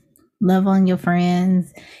else. Love on your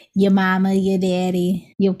friends, your mama, your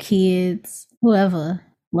daddy, your kids, whoever.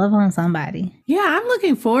 Love on somebody. Yeah, I'm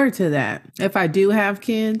looking forward to that. If I do have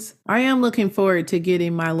kids, I am looking forward to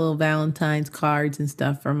getting my little Valentine's cards and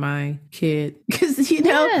stuff for my kid. Because,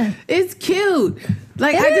 it's cute.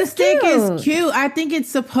 Like, I just think it's cute. I think it's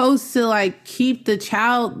supposed to, like, keep the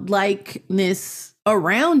childlikeness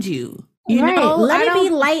around you. You know? Let it be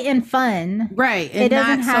light and fun. Right. And it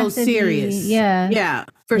doesn't not have so serious. Yeah.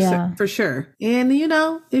 For sure. And,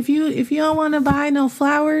 if you don't want to buy no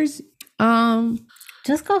flowers,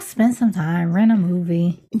 just go spend some time, rent a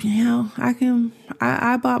movie.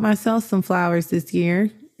 I bought myself some flowers this year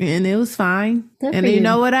and it was fine. And you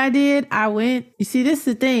know what I did? I went, you see, this is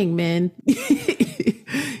the thing, man.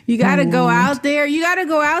 You got to go out there. You got to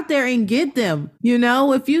go out there and get them.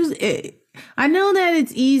 I know that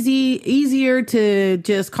it's easier to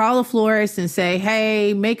just call a florist and say,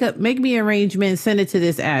 hey, make me an arrangement, send it to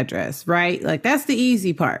this address, right? Like, that's the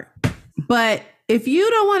easy part. But if you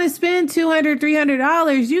don't want to spend $200,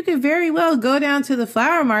 $300, you could very well go down to the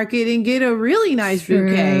flower market and get a really nice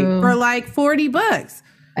bouquet for like $40.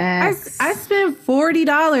 I spent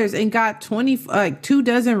 $40 and got 2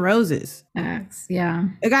 dozen roses. Yeah.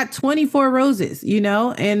 I got 24 roses,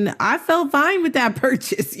 and I felt fine with that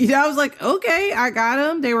purchase. I was like, okay, I got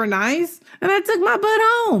them. They were nice. And I took my butt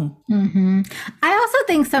home. Mm-hmm. I also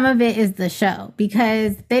think some of it is the show,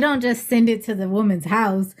 because they don't just send it to the woman's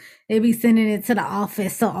house. They be sending it to the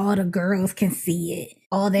office so all the girls can see it.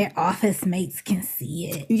 All their office mates can see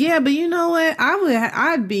it. Yeah, but you know what?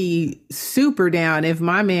 I'd be super down if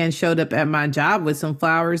my man showed up at my job with some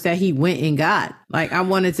flowers that he went and got. Like, I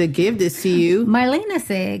wanted to give this to you. Marlena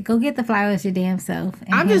said, go get the flowers your damn self.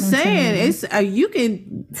 I'm just saying, it's you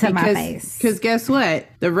can to my face. Because guess what?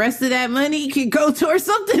 The rest of that money can go towards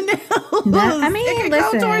something else. It can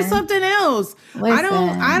go towards something else. I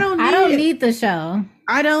don't need the show.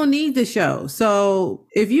 I don't need the show. So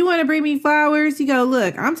if you want to bring me flowers, you go,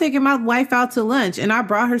 look, I'm taking my wife out to lunch and I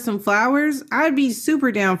brought her some flowers. I'd be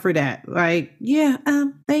super down for that. Like, yeah,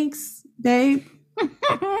 thanks, babe.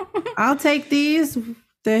 I'll take these.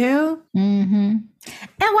 The hell? Mm-hmm. And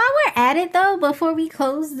while we're at it, though, before we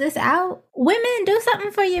close this out, women, do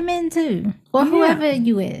something for your men, too. Or whoever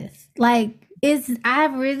you with. Like,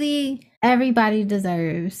 everybody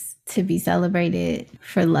deserves to be celebrated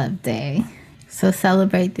for Love Day. So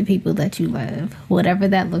celebrate the people that you love, whatever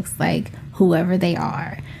that looks like, whoever they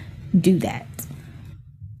are. Do that.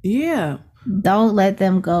 Yeah. Don't let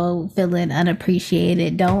them go feeling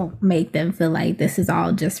unappreciated. Don't make them feel like this is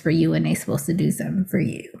all just for you and they're supposed to do something for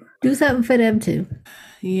you. Do something for them too.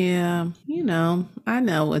 Yeah. I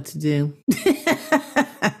know what to do.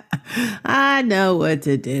 I know what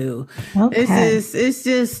to do. Okay. It's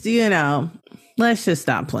just, let's just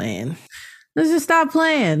stop playing. Let's just stop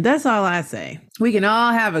playing. That's all I say. We can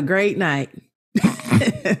all have a great night.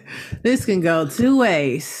 This can go two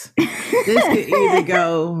ways. This could either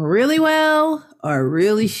go really well or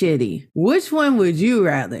really shitty. Which one would you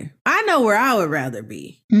rather? I know where I would rather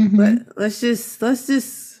be. Mm-hmm. But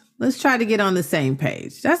let's try to get on the same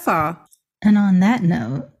page. That's all. And on that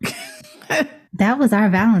note, that was our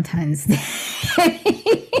Valentine's Day.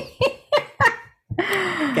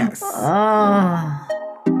 Yes. Oh.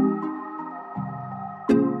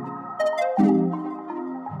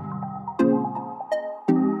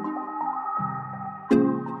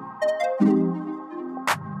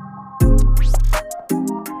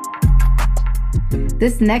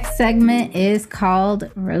 This next segment is called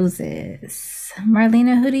Roses.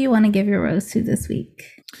 Marlena, who do you want to give your rose to this week?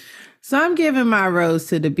 So I'm giving my rose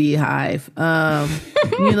to the Beehive.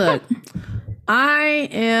 Look, I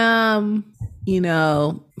am,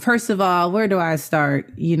 first of all, where do I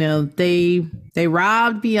start? They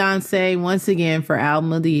robbed Beyonce once again for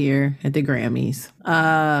Album of the Year at the Grammys.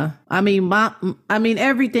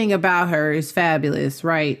 Everything about her is fabulous,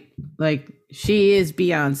 right? Like, she is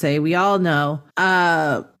Beyonce. We all know.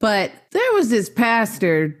 But there was this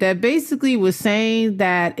pastor that basically was saying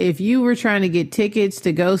that if you were trying to get tickets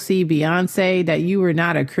to go see Beyonce, that you were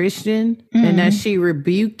not a Christian, and that she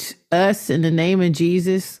rebuked us in the name of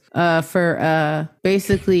Jesus for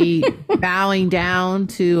basically bowing down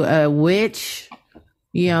to a witch.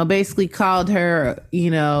 Basically called her,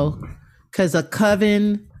 because a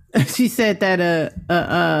coven. She said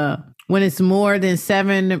that when it's more than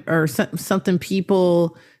 7 or something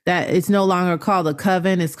people, that it's no longer called a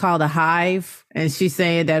coven, it's called a hive. And she's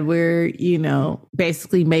saying that we're,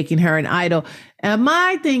 basically making her an idol. And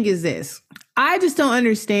my thing is this. I just don't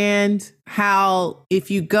understand how,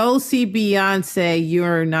 if you go see Beyonce,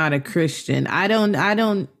 you're not a Christian. I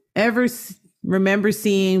don't ever remember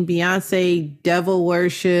seeing Beyonce devil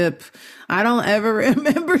worship. I don't ever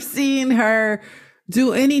remember seeing her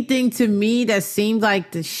do anything to me that seemed like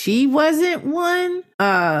she wasn't one.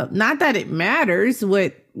 Not that it matters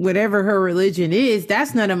whatever her religion is.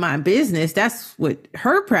 That's none of my business. That's what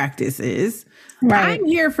her practice is. Right. I'm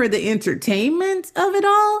here for the entertainment of it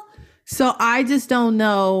all. So I just don't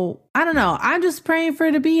know. I don't know. I'm just praying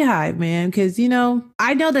for the Beehive, man, because, you know,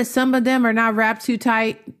 I know that some of them are not wrapped too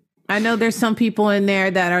tight. I know there's some people in there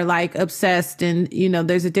that are like obsessed and, you know,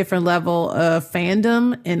 there's a different level of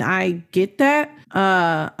fandom and I get that.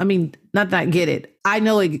 I mean, not that I get it. I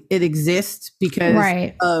know it exists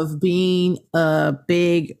because of being a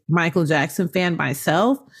big Michael Jackson fan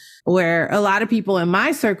myself, where a lot of people in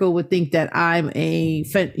my circle would think that I'm a,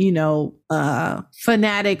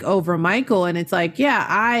 fanatic over Michael. And it's like, yeah,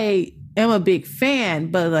 I am a big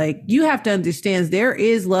fan, but like, you have to understand there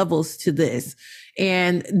is levels to this.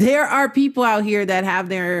 And there are people out here that have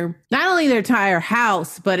not only their entire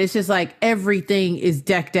house, but it's just like everything is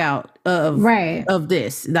decked out of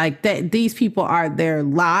this. Like that, these people are their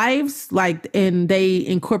lives, like, and they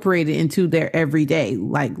incorporate it into their everyday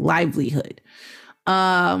like livelihood.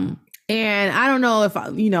 And I don't know if,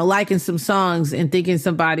 liking some songs and thinking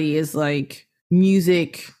somebody is like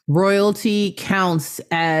music royalty counts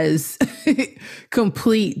as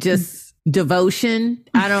complete just devotion.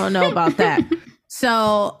 I don't know about that.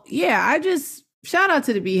 So, yeah, I just shout out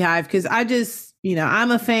to the Beehive because I just,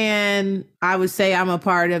 I'm a fan. I would say I'm a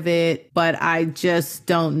part of it, but I just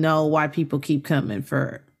don't know why people keep coming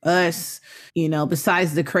for us.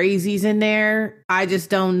 Besides the crazies in there, I just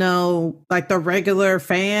don't know, like the regular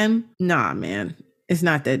fan. Nah, man, it's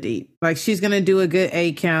not that deep. Like she's going to do a good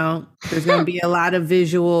A count. There's going to be a lot of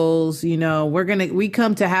visuals. We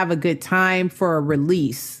come to have a good time for a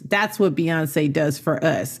release. That's what Beyonce does for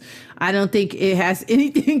us. I don't think it has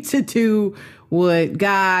anything to do with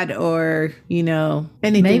God or,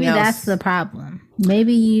 anything Maybe else. That's the problem.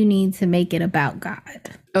 Maybe you need to make it about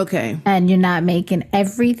God. Okay. And you're not making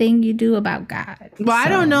everything you do about God. Well, I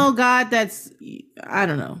don't know God I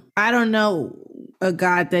don't know. I don't know a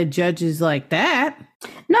God that judges like that.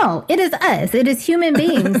 No, it is us. It is human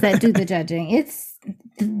beings that do the judging. It's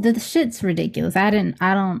the shit's ridiculous. I didn't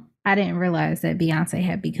realize that Beyonce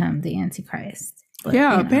had become the Antichrist. But,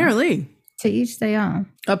 apparently. To each their own.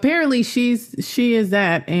 Apparently she is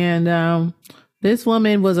that. And this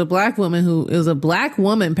woman was a black woman who is a black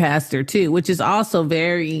woman pastor too, which is also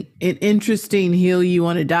an interesting hill you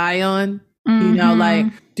want to die on. Mm-hmm. Like,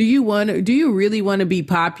 do you really want to be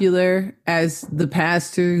popular as the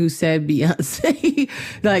pastor who said Beyonce,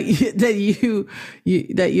 like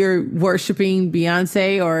that you're worshiping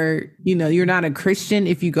Beyonce, or, you're not a Christian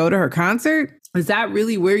if you go to her concert? Is that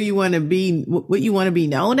really where you want to be, what you want to be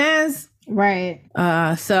known as? Right.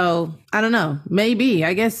 So I don't know. Maybe,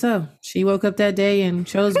 I guess so. She woke up that day and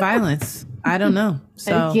chose violence. I don't know.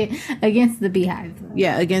 So against the Beehive.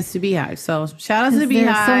 Yeah, against the Beehive. So shout out to the Beehive.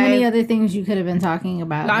 There's so many other things you could have been talking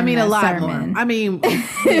about. I mean, a lot more. I mean,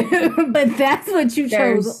 but that's what you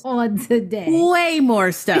chose on today. Way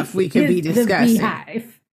more stuff we could be discussing. The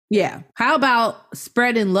Beehive. Yeah. How about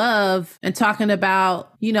spreading love and talking about,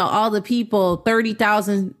 all the people,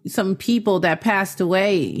 30,000 some people that passed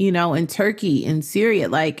away, in Turkey and Syria.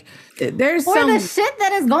 Like there's the shit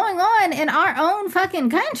that is going on in our own fucking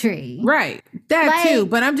country. Right. That too.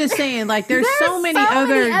 But I'm just saying, like, there's so many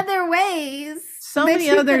other ways. So many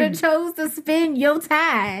other could have chose to spend your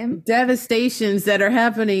time. Devastations that are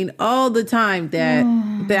happening all the time.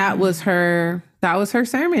 That was her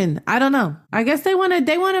sermon. I don't know. I guess they want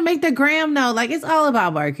to make the gram know, like, it's all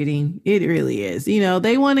about marketing. It really is.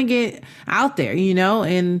 They want to get out there,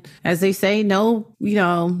 and as they say, no,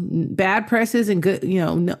 bad press isn't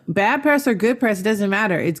good, bad press or good press, it doesn't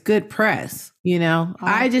matter. It's good press,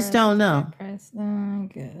 I just don't know. I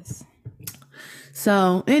guess.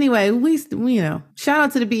 So anyway, shout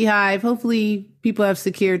out to the Beehive. Hopefully people have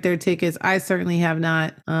secured their tickets. I certainly have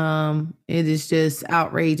not. It is just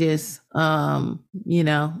outrageous.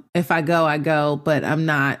 If I go, I go, but I'm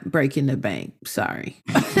not breaking the bank. Sorry.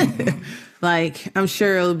 Like, I'm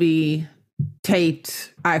sure it'll be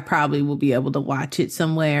taped. I probably will be able to watch it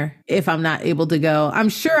somewhere if I'm not able to go. I'm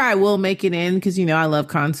sure I will make it in because, I love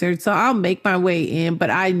concerts. So I'll make my way in, but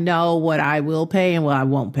I know what I will pay and what I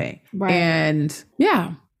won't pay. Right. And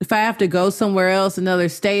yeah, if I have to go somewhere else, another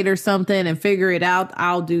state or something and figure it out,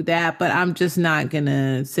 I'll do that. But I'm just not going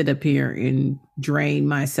to sit up here and drain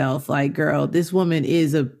myself. Like, girl, this woman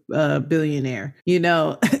is a billionaire,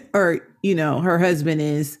 or, her husband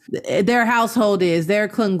is, their household is, their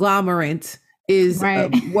conglomerate is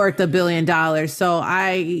worth $1 billion. So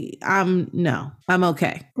I'm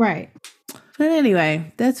okay. Right. But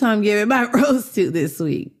anyway, that's what I'm giving my rose to this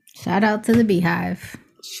week. Shout out to the Beehive.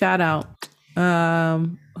 Shout out. Who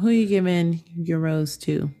are you giving your rose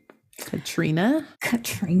to? Katrina?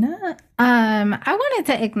 I wanted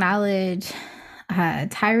to acknowledge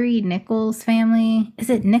Tyree Nichols' family.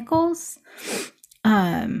 Is it Nichols?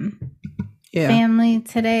 Family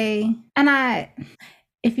today. And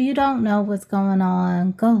if you don't know what's going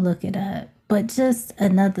on, go look it up. But just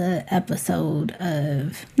another episode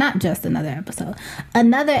of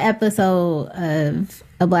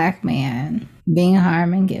a Black man being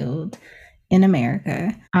harmed and killed in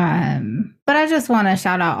America. But I just want to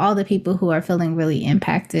shout out all the people who are feeling really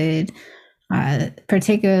impacted,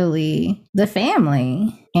 particularly the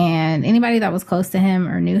family and anybody that was close to him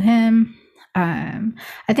or knew him.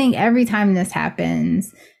 I think every time this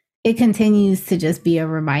happens, it continues to just be a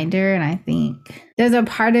reminder. And I think there's a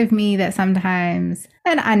part of me that sometimes,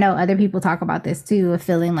 and I know other people talk about this too, of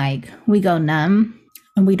feeling like we go numb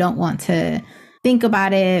and we don't want to think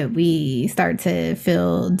about it. We start to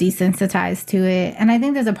feel desensitized to it. And I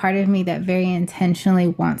think there's a part of me that very intentionally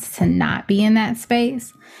wants to not be in that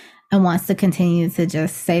space and wants to continue to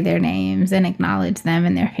just say their names and acknowledge them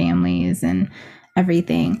and their families and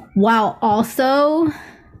everything. While also,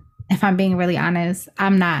 if I'm being really honest,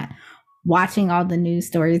 I'm not watching all the news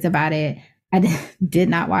stories about it. I did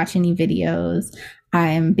not watch any videos.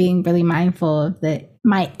 I'm being really mindful of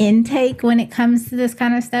my intake when it comes to this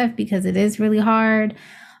kind of stuff because it is really hard.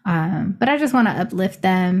 But I just want to uplift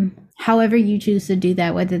them. However you choose to do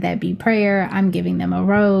that, whether that be prayer, I'm giving them a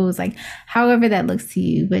rose, like however that looks to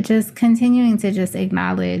you, but just continuing to just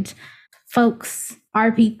acknowledge folks,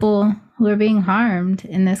 our people who are being harmed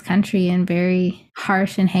in this country in very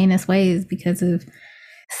harsh and heinous ways because of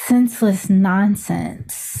senseless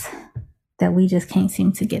nonsense that we just can't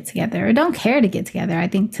seem to get together or don't care to get together. I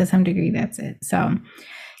think to some degree that's it. So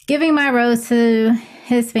giving my rose to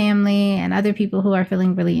his family and other people who are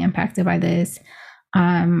feeling really impacted by this.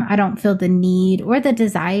 I don't feel the need or the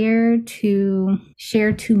desire to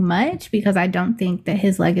share too much because I don't think that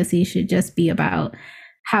his legacy should just be about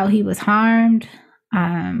how he was harmed.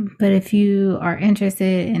 But if you are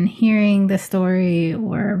interested in hearing the story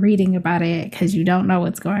or reading about it because you don't know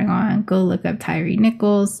what's going on, go look up Tyree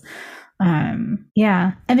Nichols. And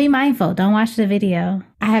be mindful. Don't watch the video.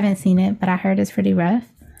 I haven't seen it, but I heard it's pretty rough.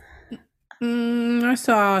 I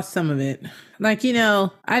saw some of it. I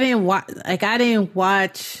didn't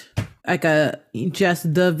watch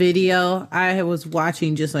just the video. I was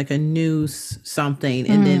watching just like a news something,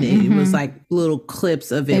 and then it was like little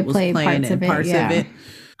clips of it was playing and parts of it.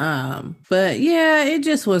 But yeah, it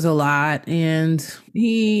just was a lot, and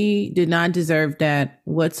he did not deserve that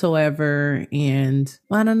whatsoever. And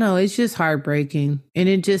I don't know, it's just heartbreaking, and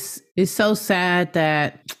it just is so sad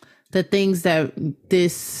that the things that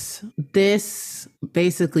this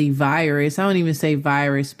basically virus, I don't even say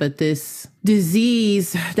virus, but this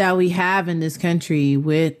disease that we have in this country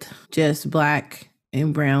with just Black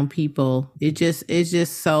and brown people, it's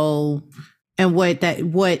just so, and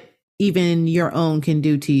what even your own can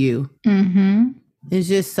do to you. It's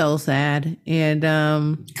just so sad. And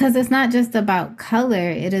because it's not just about color,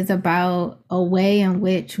 it is about a way in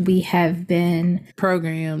which we have been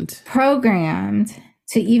programmed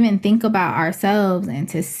to even think about ourselves and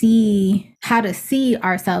to see how to see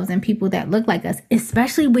ourselves and people that look like us,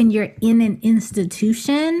 especially when you're in an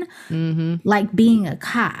institution, like being a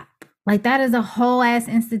cop. Like that is a whole ass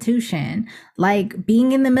institution. Like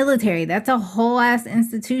being in the military, that's a whole ass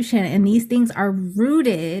institution. And these things are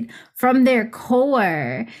rooted from their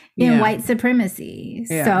core in white supremacy.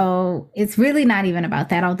 Yeah. So it's really not even about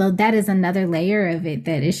that, although that is another layer of it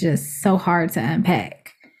that is just so hard to unpack.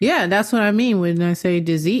 Yeah, that's what I mean when I say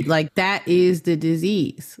disease. Like that is the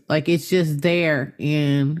disease. Like it's just there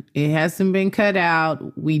and it hasn't been cut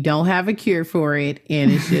out. We don't have a cure for it,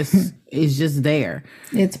 and it's just it's just there.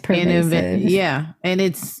 It's pervasive. And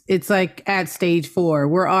it's like at stage 4.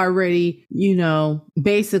 We're already,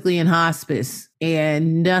 basically in hospice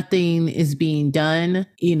and nothing is being done.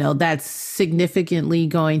 That's significantly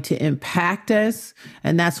going to impact us.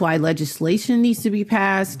 And that's why legislation needs to be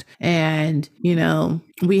passed. And,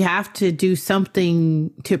 we have to do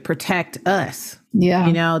something to protect us.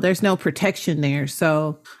 Yeah. There's no protection there.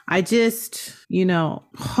 So I just,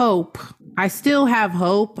 hope. I still have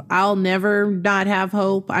hope. I'll never not have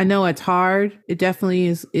hope. I know it's hard. It definitely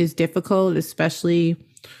is difficult, especially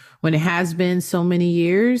when it has been so many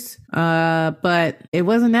years. But it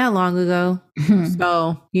wasn't that long ago.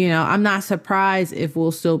 So, I'm not surprised if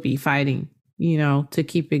we'll still be fighting, to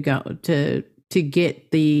keep it going, to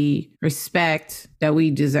get the respect that we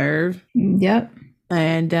deserve. Yep.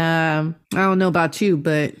 And I don't know about you,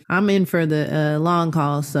 but I'm in for the long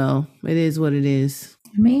haul. So it is what it is.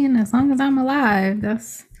 I mean, as long as I'm alive,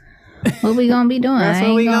 that's what we gonna be doing. That's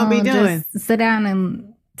what we gonna be doing. Just sit down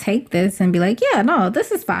and take this and be like, yeah, no,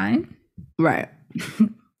 this is fine. Right.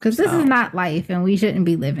 Because this is not life and we shouldn't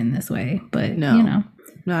be living this way. But, no, you know.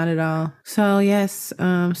 Not at all. So, yes,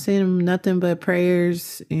 send him nothing but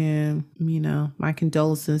prayers and, you know, my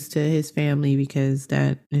condolences to his family, because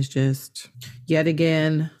that is just yet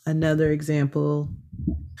again another example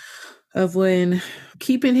of when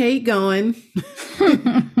keeping hate going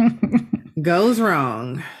goes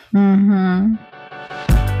wrong. Mm-hmm.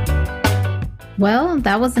 Well,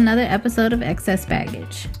 that was another episode of Excess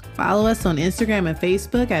Baggage. Follow us on Instagram and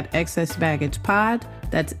Facebook at Excess Baggage Pod.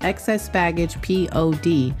 That's Excess Baggage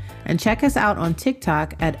POD. And check us out on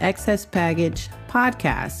TikTok at Excess Baggage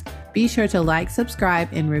Podcast. Be sure to like, subscribe,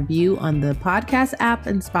 and review on the podcast app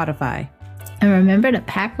and Spotify. And remember to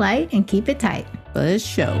pack light and keep it tight. For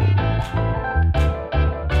sure.